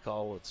text, we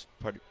call. It's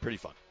pretty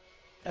fun.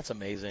 That's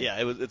amazing.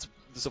 Yeah,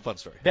 it's a fun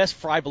story. Best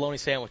fried bologna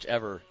sandwich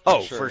ever.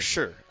 For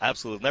sure.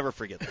 Absolutely. Never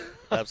forget that.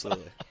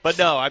 Absolutely. But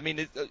no, I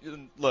mean,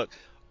 look,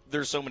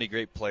 there's so many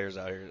great players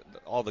out here.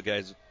 All the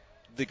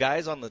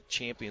guys on the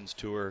Champions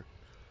Tour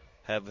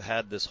have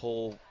had this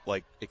whole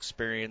like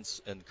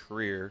experience and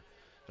career,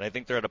 and I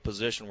think they're at a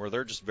position where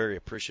they're just very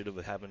appreciative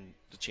of having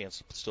the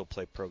chance to still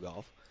play pro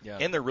golf. Yeah.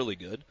 And they're really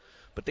good,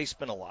 but they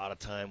spend a lot of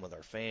time with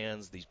our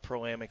fans, these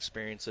Pro-Am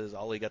experiences.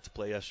 Ollie got to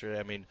play yesterday.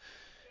 I mean,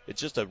 it's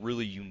just a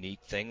really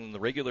unique thing, and the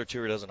regular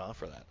tour doesn't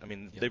offer that. I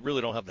mean, they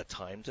really don't have the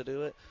time to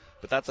do it,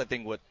 but that's, I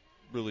think, what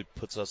really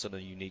puts us in a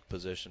unique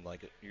position.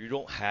 Like, you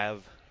don't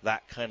have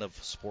that kind of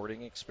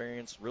sporting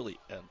experience really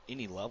at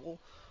any level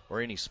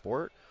or any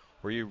sport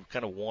where you're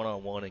kind of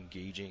one-on-one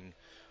engaging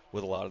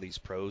with a lot of these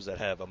pros that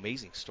have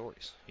amazing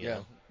stories. You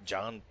know?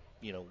 John,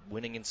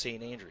 winning in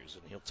St. Andrews,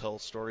 and he'll tell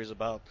stories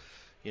about,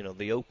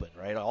 the Open,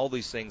 right? All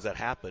these things that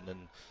happen,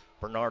 and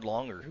Bernard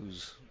Longer,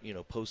 who's,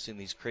 posting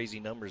these crazy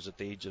numbers at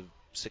the age of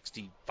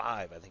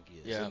 65, I think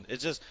he is. Yeah.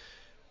 And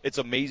it's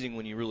amazing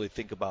when you really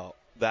think about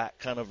that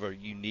kind of a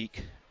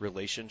unique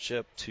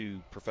relationship to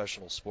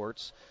professional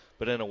sports,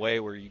 but in a way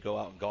where you go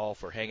out and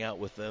golf or hang out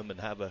with them and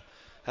have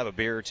a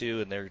beer or two,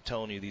 and they're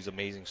telling you these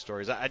amazing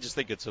stories. I just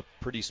think it's a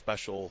pretty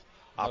special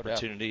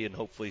opportunity, and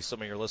hopefully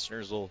some of your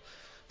listeners will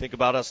think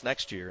about us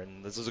next year.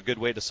 And this is a good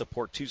way to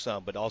support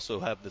Tucson, but also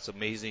have this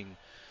amazing,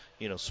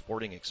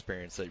 sporting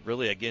experience that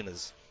really, again,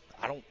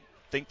 I don't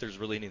think there's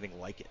really anything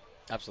like it.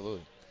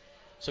 Absolutely.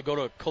 So go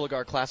to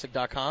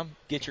CologuardClassic.com,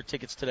 get your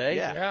tickets today.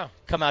 Yeah.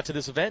 Come out to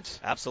this event.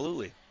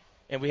 Absolutely.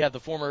 And we have the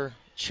former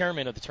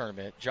chairman of the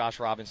tournament, Josh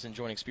Robinson,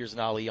 joining Spears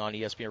and Ali on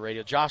ESPN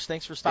Radio. Josh,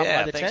 thanks for stopping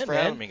by the tent, for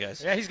having me,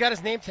 guys. Yeah, he's got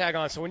his name tag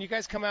on, so when you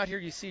guys come out here,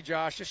 you see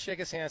Josh, just shake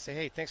his hand and say,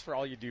 "Hey, thanks for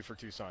all you do for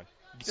Tucson."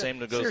 Same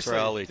goes for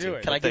Ali, too.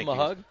 Can I give him a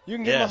hug? You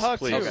can give him a hug,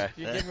 please. too. Okay.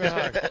 You can give him a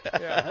hug.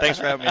 Yeah. Thanks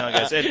for having me on,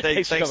 guys. And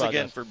thanks again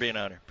guys. for being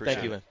on here. Appreciate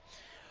Thank you, it. man.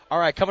 All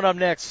right, coming up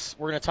next,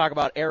 we're going to talk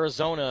about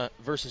Arizona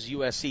versus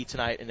USC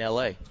tonight in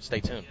L.A. Stay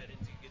tuned.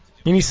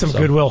 You need some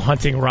Goodwill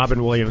Hunting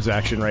Robin Williams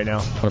action right now.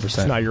 100%. It's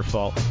not your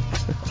fault.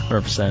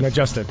 100%. No,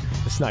 Justin,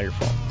 it's not your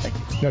fault. Thank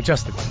you. No,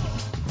 Justin,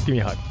 give me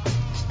a hug.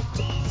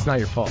 It's not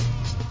your fault.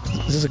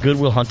 Is this a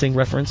Goodwill Hunting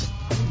reference?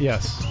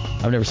 Yes.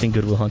 I've never seen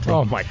Goodwill Hunting.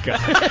 Oh, my God.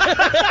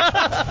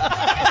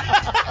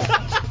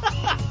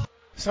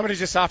 Somebody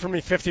just offered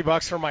me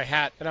 $50 for my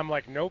hat, and I'm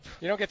like, nope.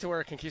 You don't get to wear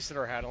a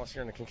Conquistador hat unless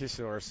you're in the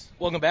Conquistadors.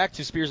 Welcome back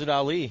to Spears and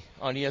Ali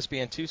on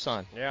ESPN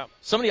Tucson. Yeah.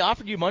 Somebody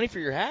offered you money for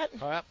your hat?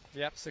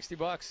 Yep,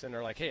 $60. And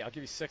they're like, hey, I'll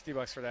give you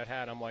 $60 for that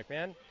hat. I'm like,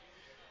 man,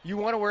 you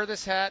want to wear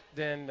this hat,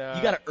 then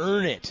you got to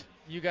earn it.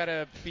 You got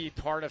to be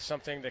part of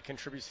something that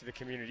contributes to the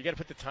community. You got to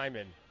put the time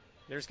in.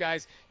 There's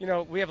guys,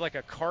 we have like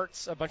a cart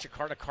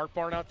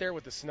barn out there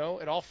with the snow.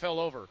 It all fell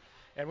over.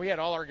 And we had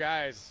all our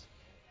guys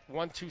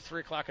 1, 2,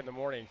 3 o'clock in the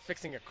morning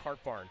fixing a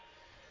cart barn.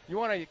 You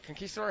want a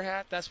Conquistador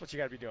hat? That's what you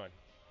got to be doing.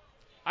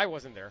 I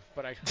wasn't there,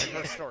 but I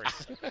heard stories.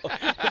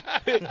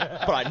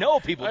 But I know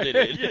people did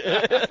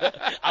it.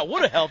 I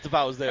would have helped if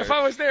I was there. If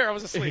I was there, I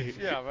was asleep.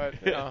 Yeah,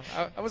 but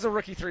I was a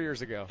rookie 3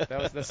 years ago.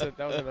 That was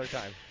another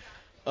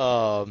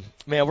time.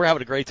 Man, we're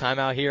having a great time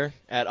out here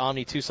at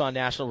Omni Tucson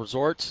National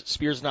Resort.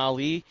 Spears and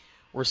Ali,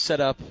 we're set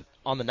up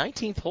on the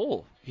 19th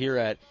hole here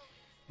at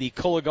the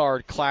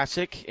Cologuard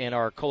Classic, and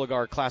our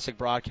Cologuard Classic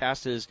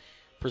broadcast is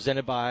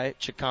presented by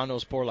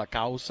Chicanos por la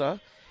Causa,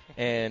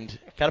 and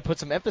got to put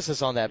some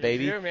emphasis on that,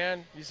 baby. You do,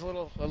 man. Use a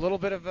little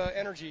bit of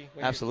energy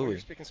when Absolutely. You're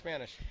speaking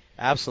Spanish.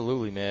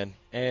 Absolutely, man.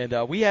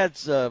 And we had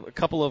a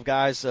couple of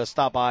guys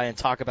stop by and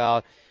talk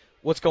about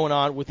what's going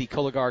on with the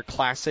Cologuard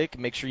Classic.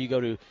 Make sure you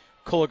go to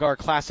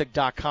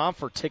CologuardClassic.com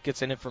for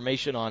tickets and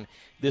information on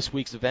this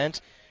week's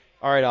event.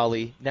 All right,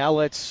 Ali, now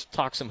let's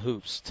talk some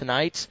hoops.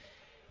 Tonight,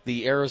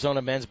 the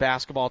Arizona men's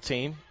basketball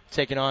team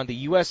taking on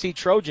the USC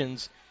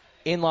Trojans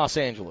in Los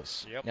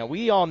Angeles. Yep. Now,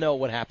 we all know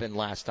what happened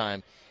last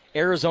time.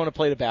 Arizona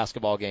played a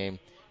basketball game,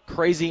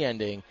 crazy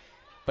ending.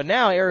 But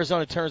now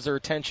Arizona turns their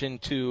attention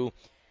to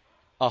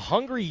a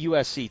hungry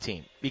USC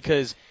team,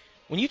 because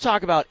when you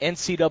talk about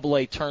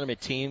NCAA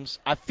tournament teams,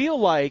 I feel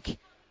like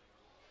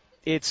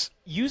it's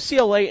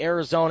UCLA,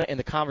 Arizona, and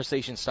the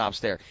conversation stops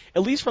there,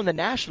 at least from the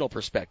national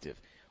perspective,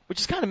 which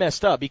is kind of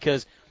messed up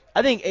because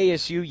I think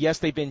ASU, yes,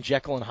 they've been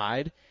Jekyll and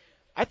Hyde.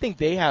 I think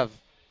they have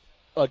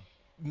a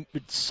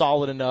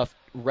solid enough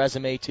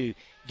resume to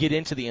get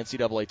into the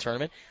NCAA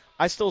tournament.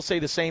 I still say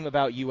the same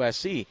about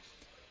USC.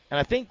 And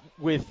I think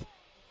with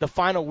the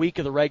final week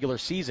of the regular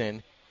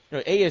season,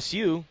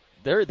 ASU,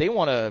 they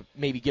want to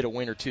maybe get a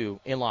win or two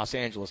in Los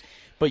Angeles.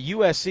 But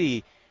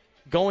USC,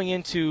 going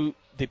into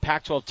the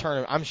Pac-12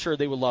 tournament, I'm sure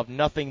they would love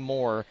nothing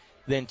more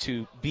than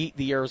to beat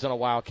the Arizona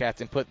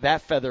Wildcats and put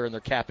that feather in their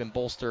cap and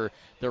bolster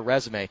their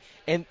resume.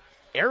 And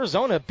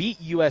Arizona beat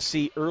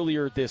USC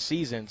earlier this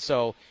season,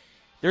 so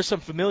there's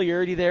some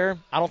familiarity there.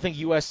 I don't think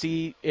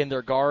USC in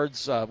their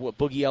guards,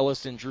 Boogie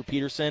Ellis and Drew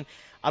Peterson,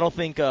 I don't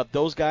think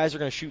those guys are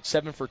going to shoot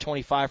 7 for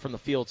 25 from the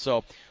field.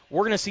 So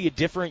we're going to see a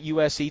different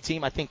USC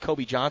team. I think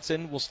Kobe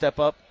Johnson will step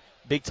up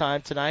big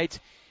time tonight.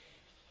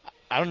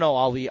 I don't know,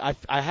 Ali.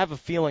 I have a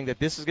feeling that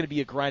this is going to be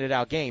a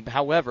grinded-out game.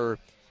 However,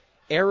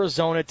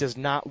 Arizona does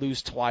not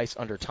lose twice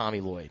under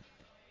Tommy Lloyd.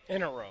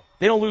 In a row.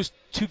 They don't lose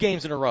 2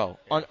 games in a row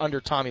under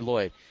Tommy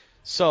Lloyd.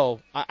 So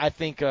I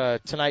think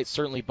tonight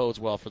certainly bodes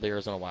well for the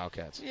Arizona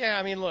Wildcats. Yeah,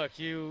 I mean, look,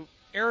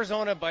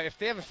 Arizona, if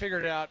they haven't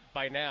figured it out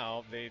by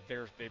now, they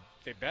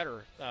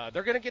better.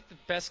 They're going to get the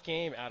best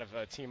game out of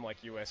a team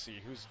like USC,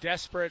 who's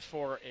desperate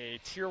for a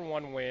Tier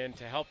 1 win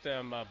to help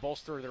them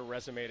bolster their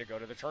resume to go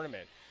to the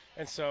tournament.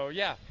 And so,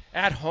 yeah,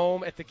 at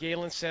home at the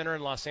Galen Center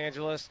in Los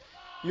Angeles,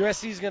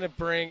 USC is going to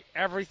bring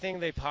everything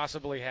they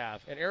possibly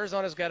have. And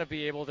Arizona's got to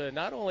be able to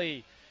not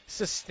only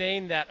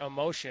sustain that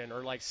emotion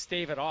or,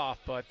 stave it off,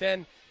 but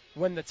then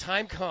when the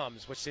time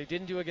comes, which they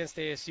didn't do against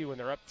ASU when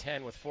they're up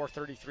 10 with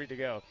 4:33 to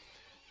go,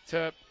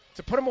 to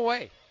put them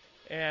away.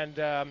 And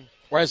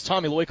whereas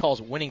Tommy Lloyd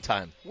calls winning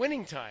time.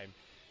 Winning time.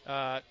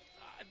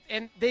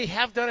 And they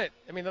have done it.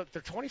 I mean, they're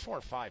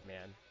 24-5,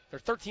 man. They're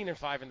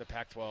 13-5 in the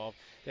Pac-12.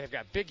 They've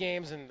got big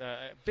games and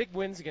big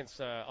wins against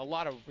a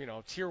lot of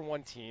Tier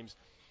 1 teams.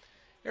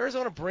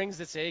 Arizona brings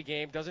its A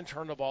game, doesn't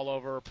turn the ball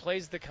over,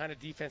 plays the kind of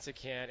defense it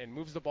can, and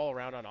moves the ball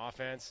around on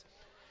offense.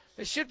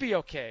 They should be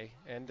okay.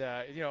 And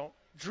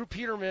Drew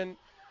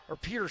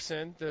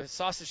Peterson, the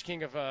Sausage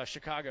King of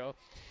Chicago,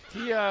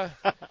 he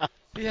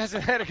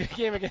hasn't had a good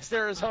game against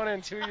Arizona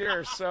in 2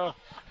 years. So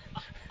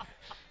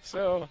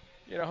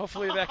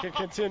hopefully that can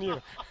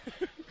continue.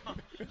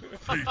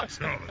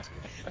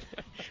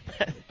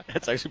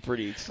 That's actually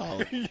pretty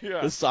solid.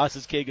 Yeah. The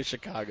Sausage King of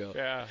Chicago.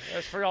 Yeah,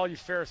 that's for all you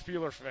Ferris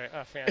Bueller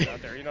fans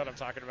out there. You know what I'm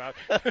talking about.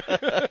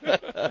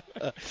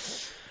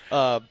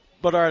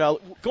 But all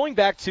right, going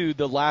back to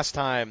the last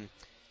time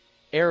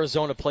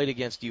Arizona played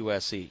against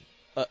USC,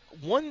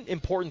 one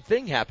important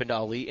thing happened,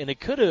 Ali, and it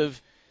could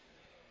have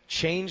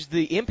changed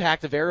the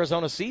impact of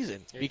Arizona's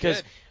season.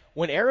 Because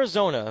when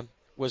Arizona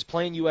was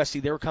playing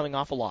USC, they were coming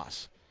off a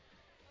loss.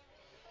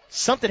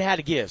 Something had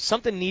to give.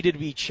 Something needed to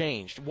be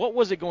changed. What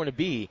was it going to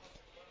be?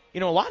 A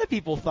lot of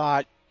people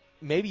thought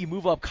maybe you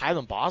move up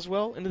Kylan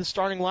Boswell into the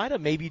starting lineup.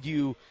 Maybe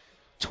you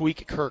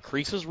tweak Kirk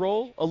Crease's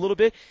role a little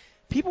bit.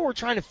 People were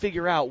trying to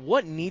figure out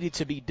what needed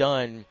to be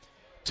done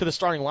to the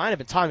starting lineup,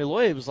 and Tommy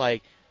Lloyd was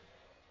like,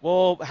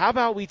 well, how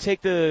about we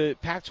take the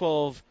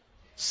Pac-12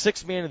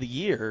 sixth man of the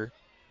year,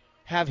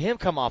 have him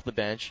come off the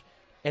bench,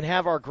 and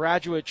have our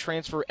graduate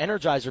transfer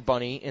Energizer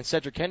Bunny and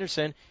Cedric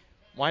Henderson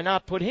Why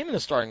not put him in the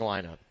starting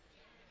lineup?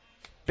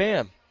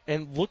 Bam.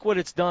 And look what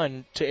it's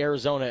done to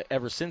Arizona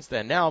ever since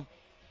then. Now,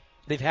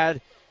 they've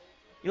had,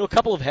 a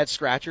couple of head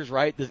scratchers,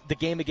 right? The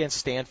game against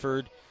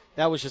Stanford,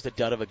 that was just a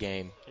dud of a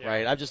game,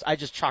 right? I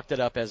just chalked it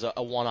up as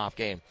a one-off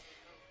game.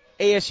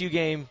 ASU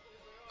game,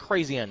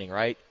 crazy ending,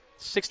 right?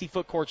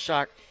 60-foot court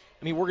shot.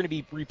 I mean, we're going to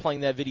be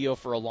replaying that video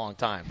for a long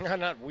time.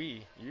 Not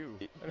we, you.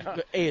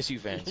 ASU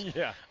fans.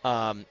 Yeah.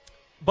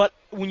 But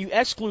when you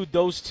exclude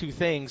those two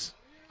things,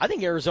 I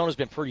think Arizona's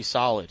been pretty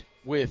solid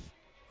with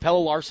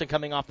Pelle Larsson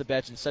coming off the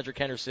bench and Cedric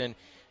Henderson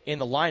in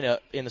the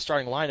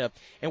starting lineup.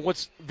 And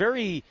what's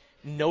very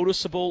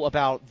noticeable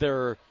about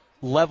their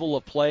level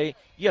of play,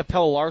 you have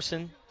Pelle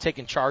Larsson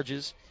taking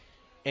charges,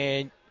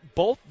 and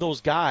both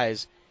those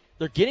guys,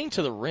 they're getting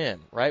to the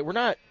rim, right? We're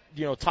not,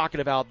 talking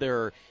about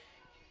their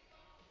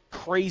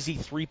crazy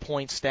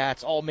three-point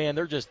stats. Oh man,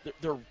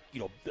 they're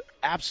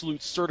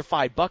absolute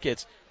certified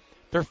buckets.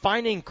 They're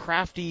finding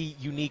crafty,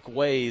 unique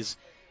ways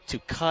to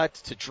cut,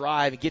 to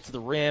drive, and get to the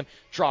rim,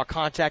 draw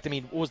contact. I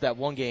mean, what was that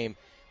one game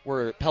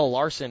where Pelle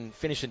Larsson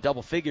finished in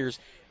double figures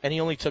and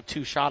he only took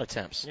 2 shot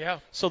attempts? Yeah.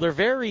 So they're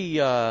very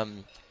a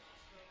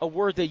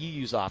word that you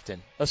use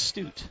often,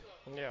 astute.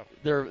 Yeah.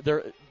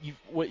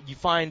 You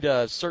find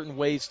certain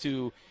ways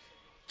to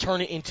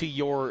turn it into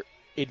your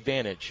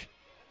advantage.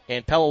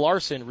 And Pelle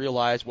Larsson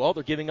realized, well,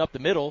 they're giving up the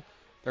middle.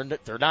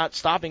 They're not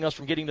stopping us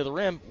from getting to the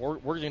rim. We're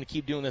going to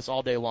keep doing this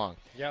all day long.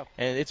 Yeah.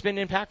 And it's been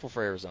impactful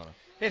for Arizona.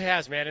 It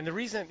has, man. And the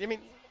reason,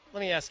 let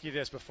me ask you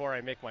this before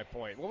I make my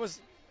point. What was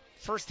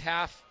first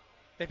half,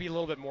 maybe a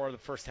little bit more of the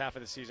first half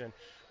of the season,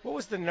 what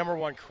was the number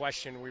one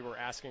question we were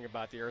asking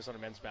about the Arizona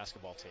men's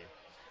basketball team?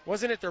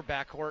 Wasn't it their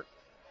backcourt?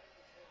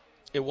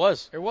 It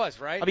was. It was,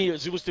 right? I mean,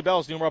 Azuolas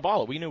Tubelis, Umar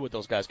Balo. We knew what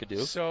those guys could do.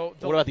 So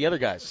what about the other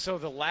guys? So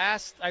the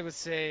last, I would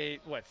say,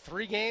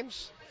 4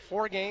 games,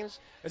 Azuolas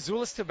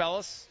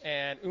Tubelis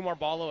and Umar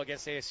Balo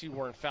against ASU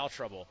were in foul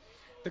trouble.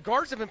 The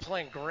guards have been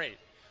playing great.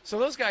 So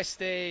those guys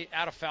stay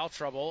out of foul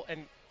trouble,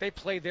 and they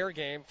play their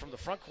game from the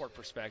front court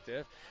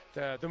perspective.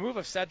 The move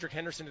of Cedric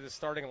Henderson to the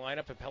starting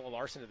lineup and Pelle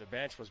Larsson to the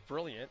bench was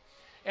brilliant.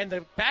 And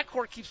the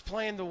backcourt keeps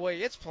playing the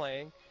way it's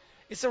playing.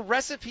 It's a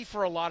recipe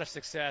for a lot of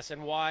success,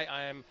 and why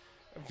I'm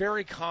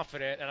very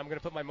confident, and I'm going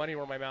to put my money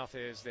where my mouth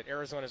is, that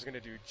Arizona is going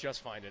to do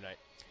just fine tonight.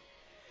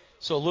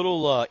 So a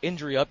little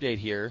injury update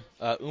here.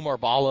 Umar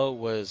Balo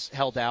was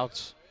held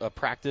out of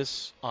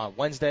practice on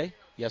Wednesday,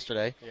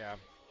 yesterday. Yeah.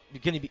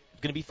 Going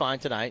to be fine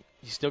tonight.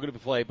 He's still going to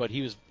play, but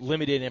he was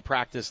limited in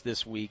practice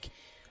this week.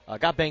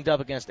 Got banged up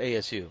against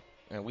ASU.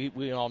 And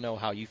we all know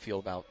how you feel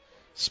about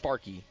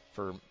Sparky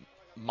for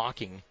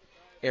mocking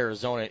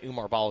Arizona and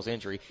Umar Balo's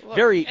injury. Look,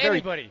 very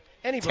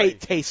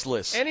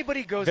tasteless.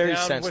 Anybody goes very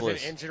down senseless.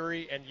 with an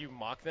injury and you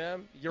mock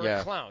them, you're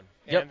a clown.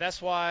 Yep. And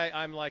that's why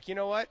I'm like, you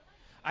know what?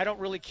 I don't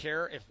really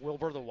care if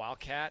Wilbur the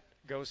Wildcat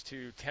goes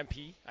to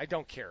Tempe. I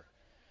don't care.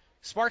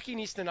 Sparky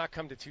needs to not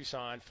come to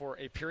Tucson for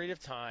a period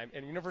of time,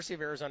 and University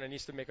of Arizona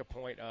needs to make a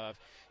point of,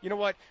 you know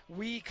what,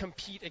 we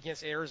compete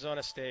against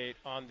Arizona State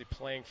on the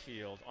playing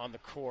field, on the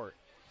court,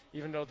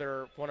 even though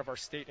they're one of our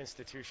state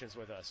institutions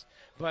with us.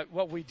 But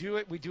what we do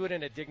it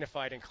in a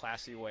dignified and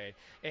classy way.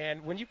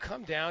 And when you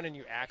come down and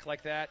you act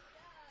like that,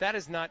 that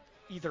is not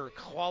either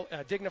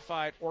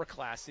dignified or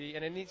classy,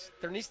 and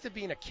there needs to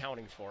be an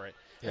accounting for it.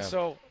 Yeah. And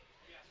so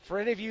for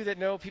any of you that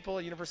know people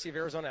at University of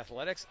Arizona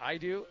athletics,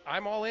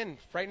 I'm all in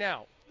right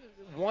now.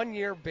 1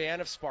 year ban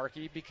of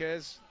Sparky,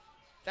 because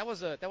that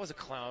was a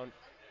clown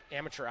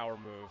amateur hour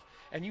move,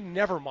 and you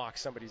never mock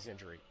somebody's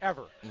injury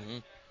ever. Mm-hmm.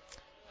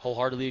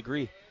 Wholeheartedly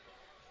agree.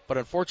 But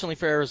unfortunately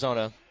for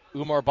Arizona,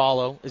 Umar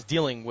Balo is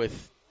dealing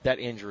with that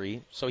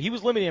injury, so he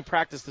was limited in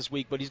practice this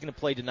week, but he's going to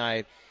play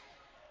tonight.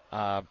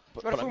 What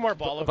if Umar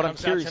Balo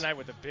comes out tonight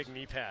with the big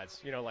knee pads?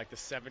 Like the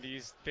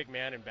 70s big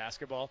man in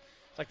basketball,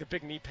 like the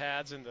big knee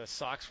pads and the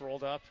socks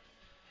rolled up.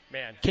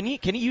 Man, can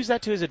he use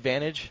that to his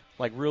advantage?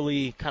 Like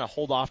really kind of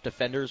hold off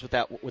defenders with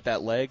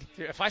that leg.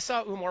 Dude, if I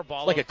saw Umar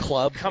Balo like a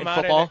club come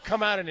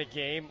out in a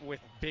game with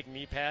big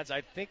knee pads,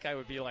 I think I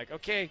would be like,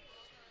 okay,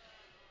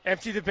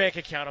 empty the bank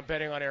account. I'm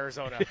betting on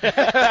Arizona.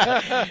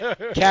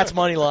 Cats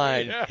money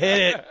line,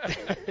 hit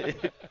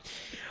it.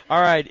 All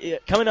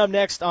right, coming up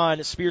next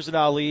on Spears and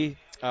Ali,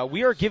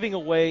 we are giving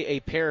away a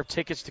pair of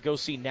tickets to go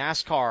see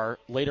NASCAR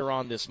later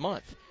on this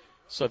month.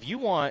 So if you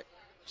want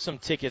some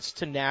tickets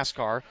to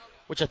NASCAR,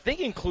 which I think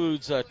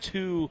includes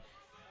 2,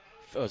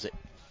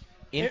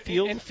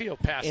 infield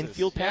passes.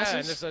 Infield passes. Yeah,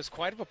 and there's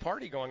quite a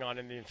party going on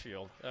in the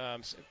infield,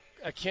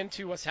 akin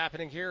to what's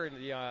happening here in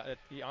at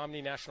the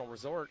Omni National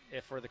Resort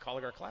for the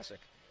Colligar Classic.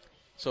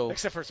 So,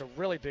 except for it's a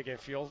really big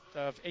infield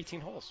of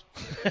 18 holes.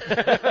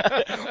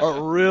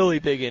 A really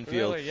big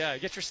infield. Really, yeah.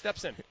 Get your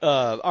steps in.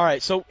 All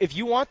right, so if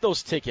you want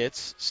those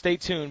tickets, stay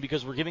tuned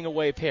because we're giving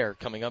away a pair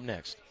coming up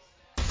next.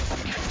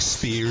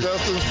 Spears.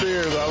 Justin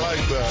Spears, I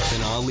like that.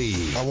 And Ali.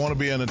 I want to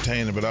be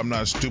entertaining, but I'm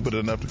not stupid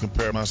enough to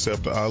compare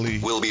myself to Ali.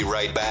 We'll be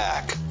right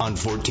back on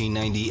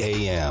 1490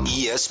 AM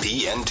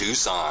ESPN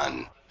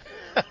Tucson.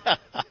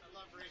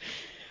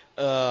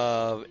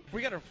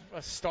 We got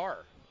a star.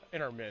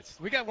 in our midst.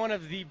 We got one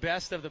of the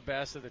best of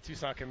the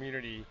Tucson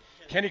community,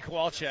 Kenny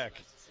Kowalczyk.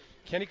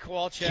 Kenny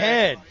Kowalczyk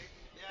Ken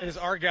is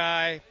our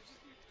guy,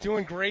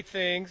 doing great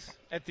things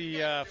at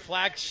the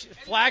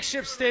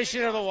flagship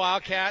station of the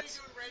Wildcats.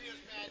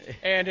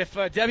 And if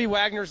Debbie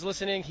Wagner's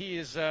listening, he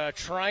is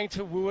trying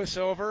to woo us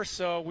over,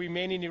 so we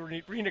may need to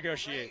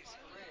renegotiate.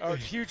 Oh,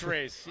 huge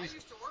raise.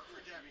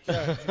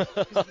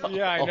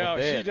 Yeah, I know.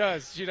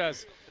 She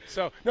does.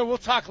 So, no, we'll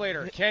talk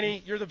later.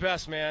 Kenny, you're the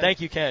best, man. Thank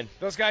you, Ken.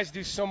 Those guys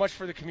do so much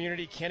for the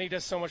community. Kenny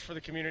does so much for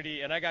the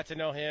community, and I got to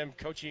know him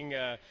coaching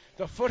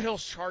the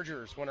Foothills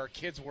Chargers when our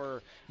kids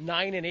were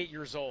 9 and 8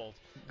 years old.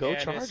 Go and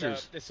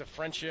Chargers. It's a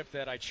friendship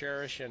that I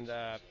cherish, and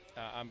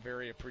I'm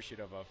very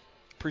appreciative of.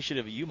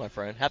 Appreciative of you, my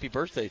friend. Happy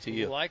birthday to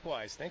you.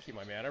 Likewise. Thank you,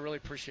 my man. I really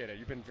appreciate it.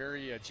 You've been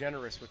very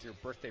generous with your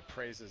birthday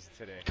praises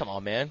today. Come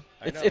on, man.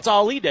 It's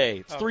Ali Day.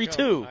 It's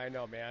 3-2. I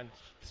know, man.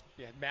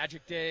 Yeah,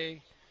 Magic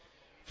Day,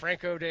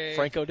 Franco Day.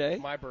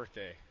 My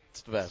birthday.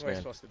 It's the best, man. It's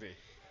supposed to be.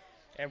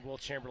 And Will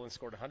Chamberlain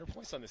scored 100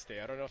 points on this day.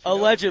 I don't know if you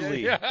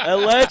know.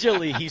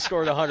 Allegedly, he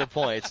scored 100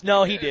 points.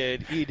 No, he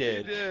did. He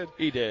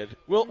did.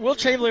 Will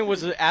Chamberlain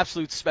was an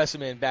absolute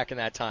specimen back in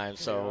that time,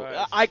 so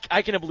I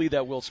can believe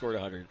that Will scored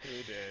 100.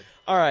 He did.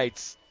 All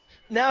right.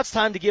 Now it's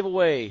time to give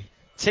away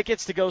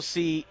tickets to go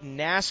see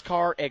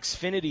NASCAR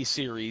Xfinity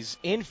Series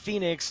in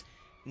Phoenix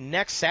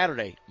next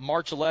Saturday,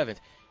 March 11th.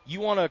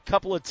 You want a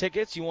couple of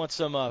tickets? You want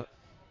some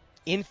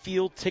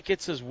infield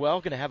tickets as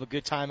well? Going to have a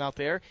good time out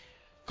there?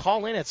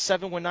 Call in at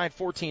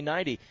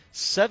 719-1490,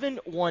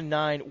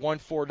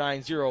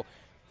 719-1490,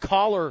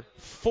 caller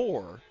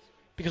 4,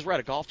 because we're at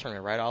a golf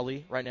tournament, right,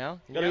 Ali, right now?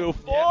 Got to go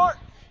 4. Yeah.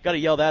 Got to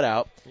yell that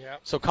out. Yep.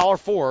 So caller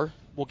 4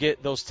 will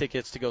get those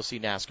tickets to go see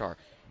NASCAR.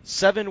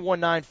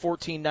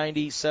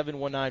 719-1490,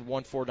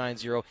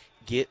 719-1490.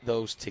 Get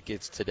those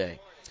tickets today.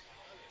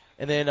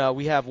 And then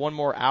we have one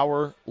more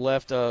hour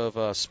left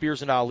of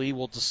Spears and Ali.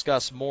 We'll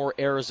discuss more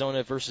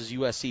Arizona versus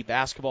USC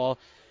basketball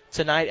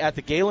tonight at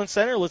the Galen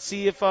Center. Let's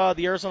see if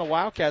the Arizona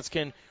Wildcats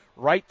can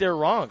right their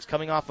wrongs.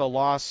 Coming off a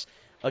loss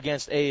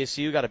against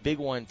ASU, got a big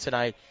one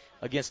tonight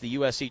against the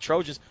USC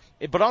Trojans.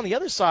 But on the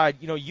other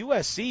side,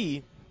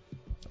 USC,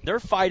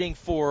 they're fighting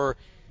for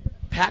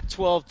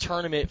Pac-12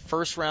 tournament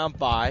first-round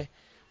bye.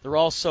 They're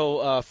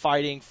also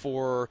fighting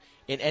for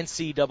an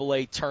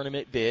NCAA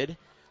tournament bid.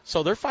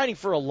 So they're fighting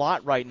for a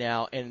lot right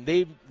now, and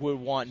they would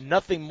want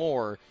nothing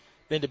more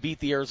than to beat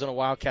the Arizona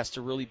Wildcats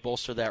to really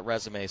bolster that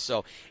resume.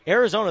 So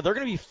Arizona, they're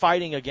going to be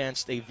fighting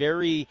against a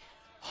very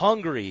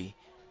hungry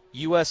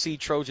USC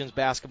Trojans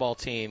basketball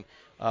team.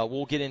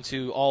 We'll get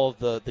into all of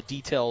the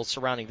details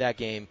surrounding that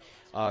game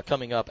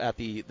coming up at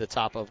the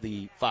top of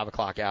the 5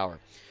 o'clock hour.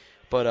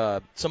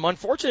 But some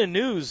unfortunate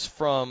news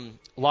from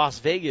Las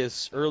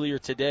Vegas earlier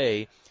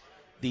today.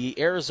 The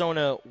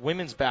Arizona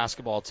women's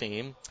basketball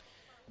team,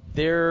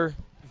 their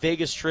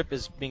Vegas trip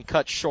is being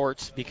cut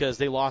short because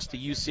they lost to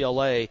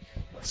UCLA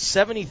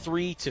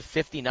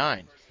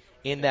 73-59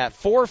 in that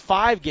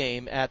 4-5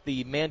 game at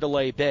the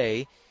Mandalay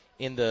Bay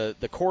in the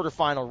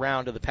quarterfinal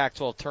round of the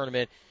Pac-12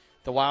 tournament.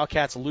 The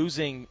Wildcats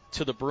losing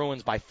to the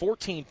Bruins by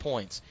 14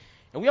 points.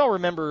 And we all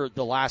remember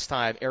the last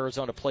time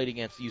Arizona played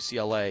against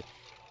UCLA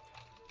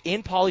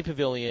in Pauley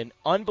Pavilion.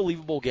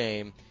 Unbelievable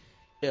game.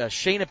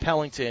 Shayna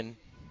Pellington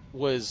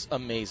was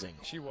amazing.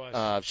 She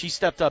was. She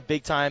stepped up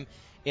big time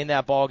in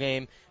that ball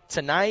game.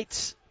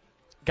 Tonight,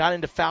 got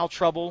into foul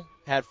trouble,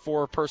 had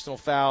 4 personal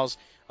fouls,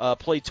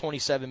 played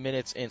 27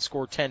 minutes, and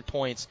scored 10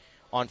 points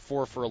on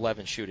 4 for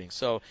 11 shooting.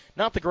 So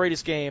not the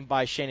greatest game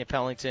by Shayna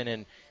Pellington,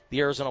 and the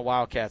Arizona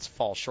Wildcats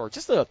fall short.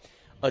 Just a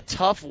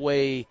tough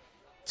way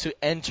to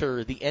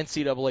enter the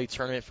NCAA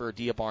tournament for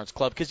Adia Barnes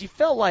Club, because you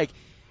felt like,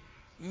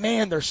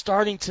 man, they're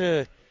starting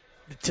to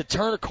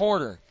turn a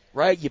corner,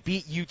 right? You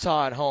beat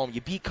Utah at home.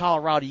 You beat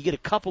Colorado. You get a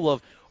couple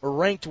of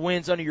ranked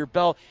wins under your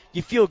belt.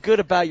 You feel good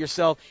about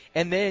yourself,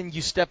 and then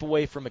you step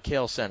away from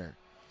McHale Center.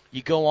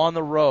 You go on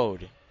the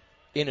road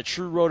in a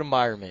true road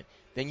environment.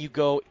 Then you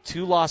go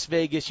to Las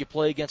Vegas. You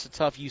play against a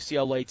tough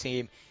UCLA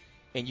team,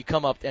 and you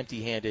come up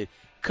empty-handed.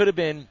 Could have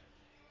been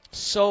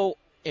so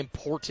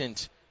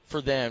important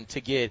for them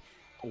to get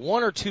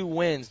 1 or 2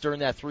 wins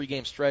during that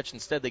 3-game stretch.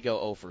 Instead, they go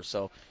over.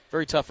 So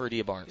very tough for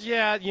Adia Barnes.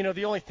 Yeah,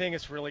 the only thing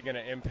it's really going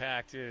to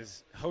impact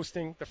is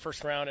hosting the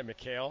first round at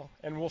McHale,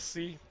 and we'll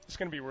see. It's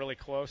going to be really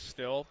close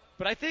still.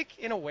 But I think,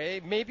 in a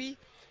way, maybe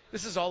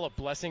this is all a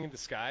blessing in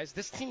disguise.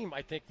 This team,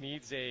 I think,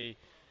 needs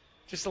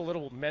just a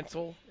little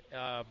mental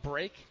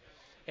break.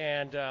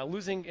 And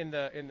losing in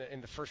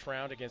the first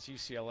round against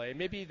UCLA,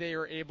 maybe they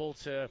are able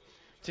to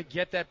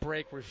get that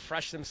break,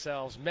 refresh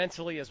themselves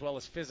mentally as well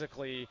as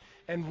physically,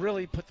 and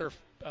really put their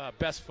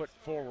best foot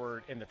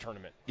forward in the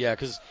tournament. Yeah,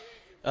 because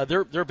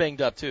they're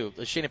banged up too.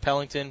 Shayna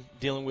Pellington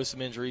dealing with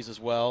some injuries as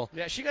well.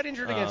 Yeah, she got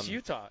injured against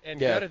Utah and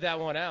gutted that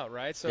one out,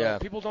 right? So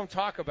people don't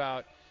talk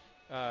about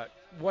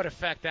what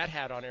effect that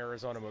had on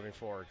Arizona moving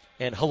forward.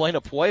 And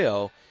Helena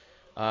Puello,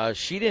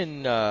 she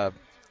didn't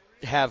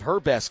have her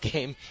best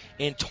game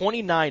in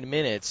 29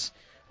 minutes.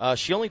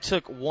 She only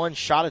took 1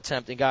 shot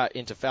attempt and got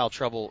into foul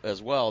trouble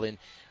as well. And,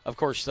 of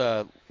course,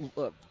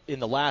 in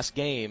the last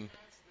game,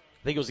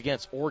 I think it was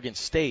against Oregon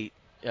State.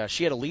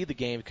 She had to lead the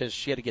game because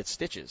she had to get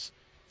stitches.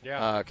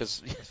 Yeah,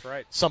 because that's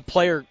right. Some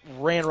player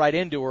ran right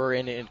into her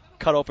and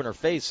cut open her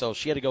face, so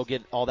she had to go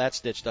get all that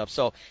stitched up.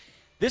 So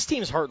this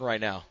team's hurting right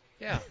now.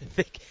 Yeah.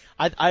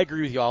 I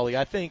agree with you, Ollie.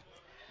 I think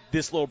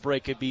this little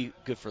break could be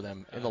good for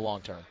them in the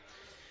long term.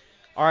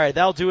 All right,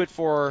 that'll do it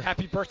for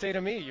Happy birthday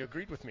to me. You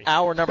agreed with me.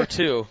 hour number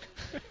 2.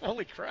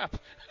 Holy crap.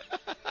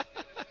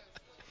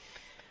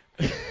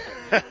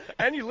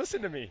 And you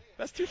listened to me.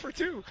 That's 2 for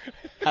 2.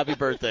 Happy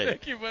birthday.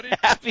 Thank you, buddy.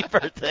 Happy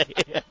birthday.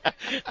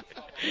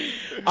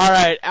 All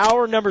right,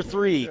 hour number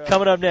 3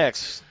 coming up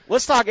next.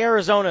 Let's talk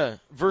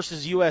Arizona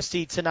versus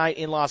USC tonight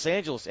in Los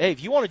Angeles. Hey,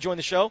 if you want to join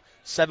the show,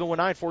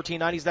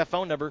 719-1490 is that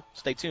phone number.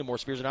 Stay tuned. More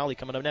Spears and Ollie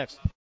coming up next.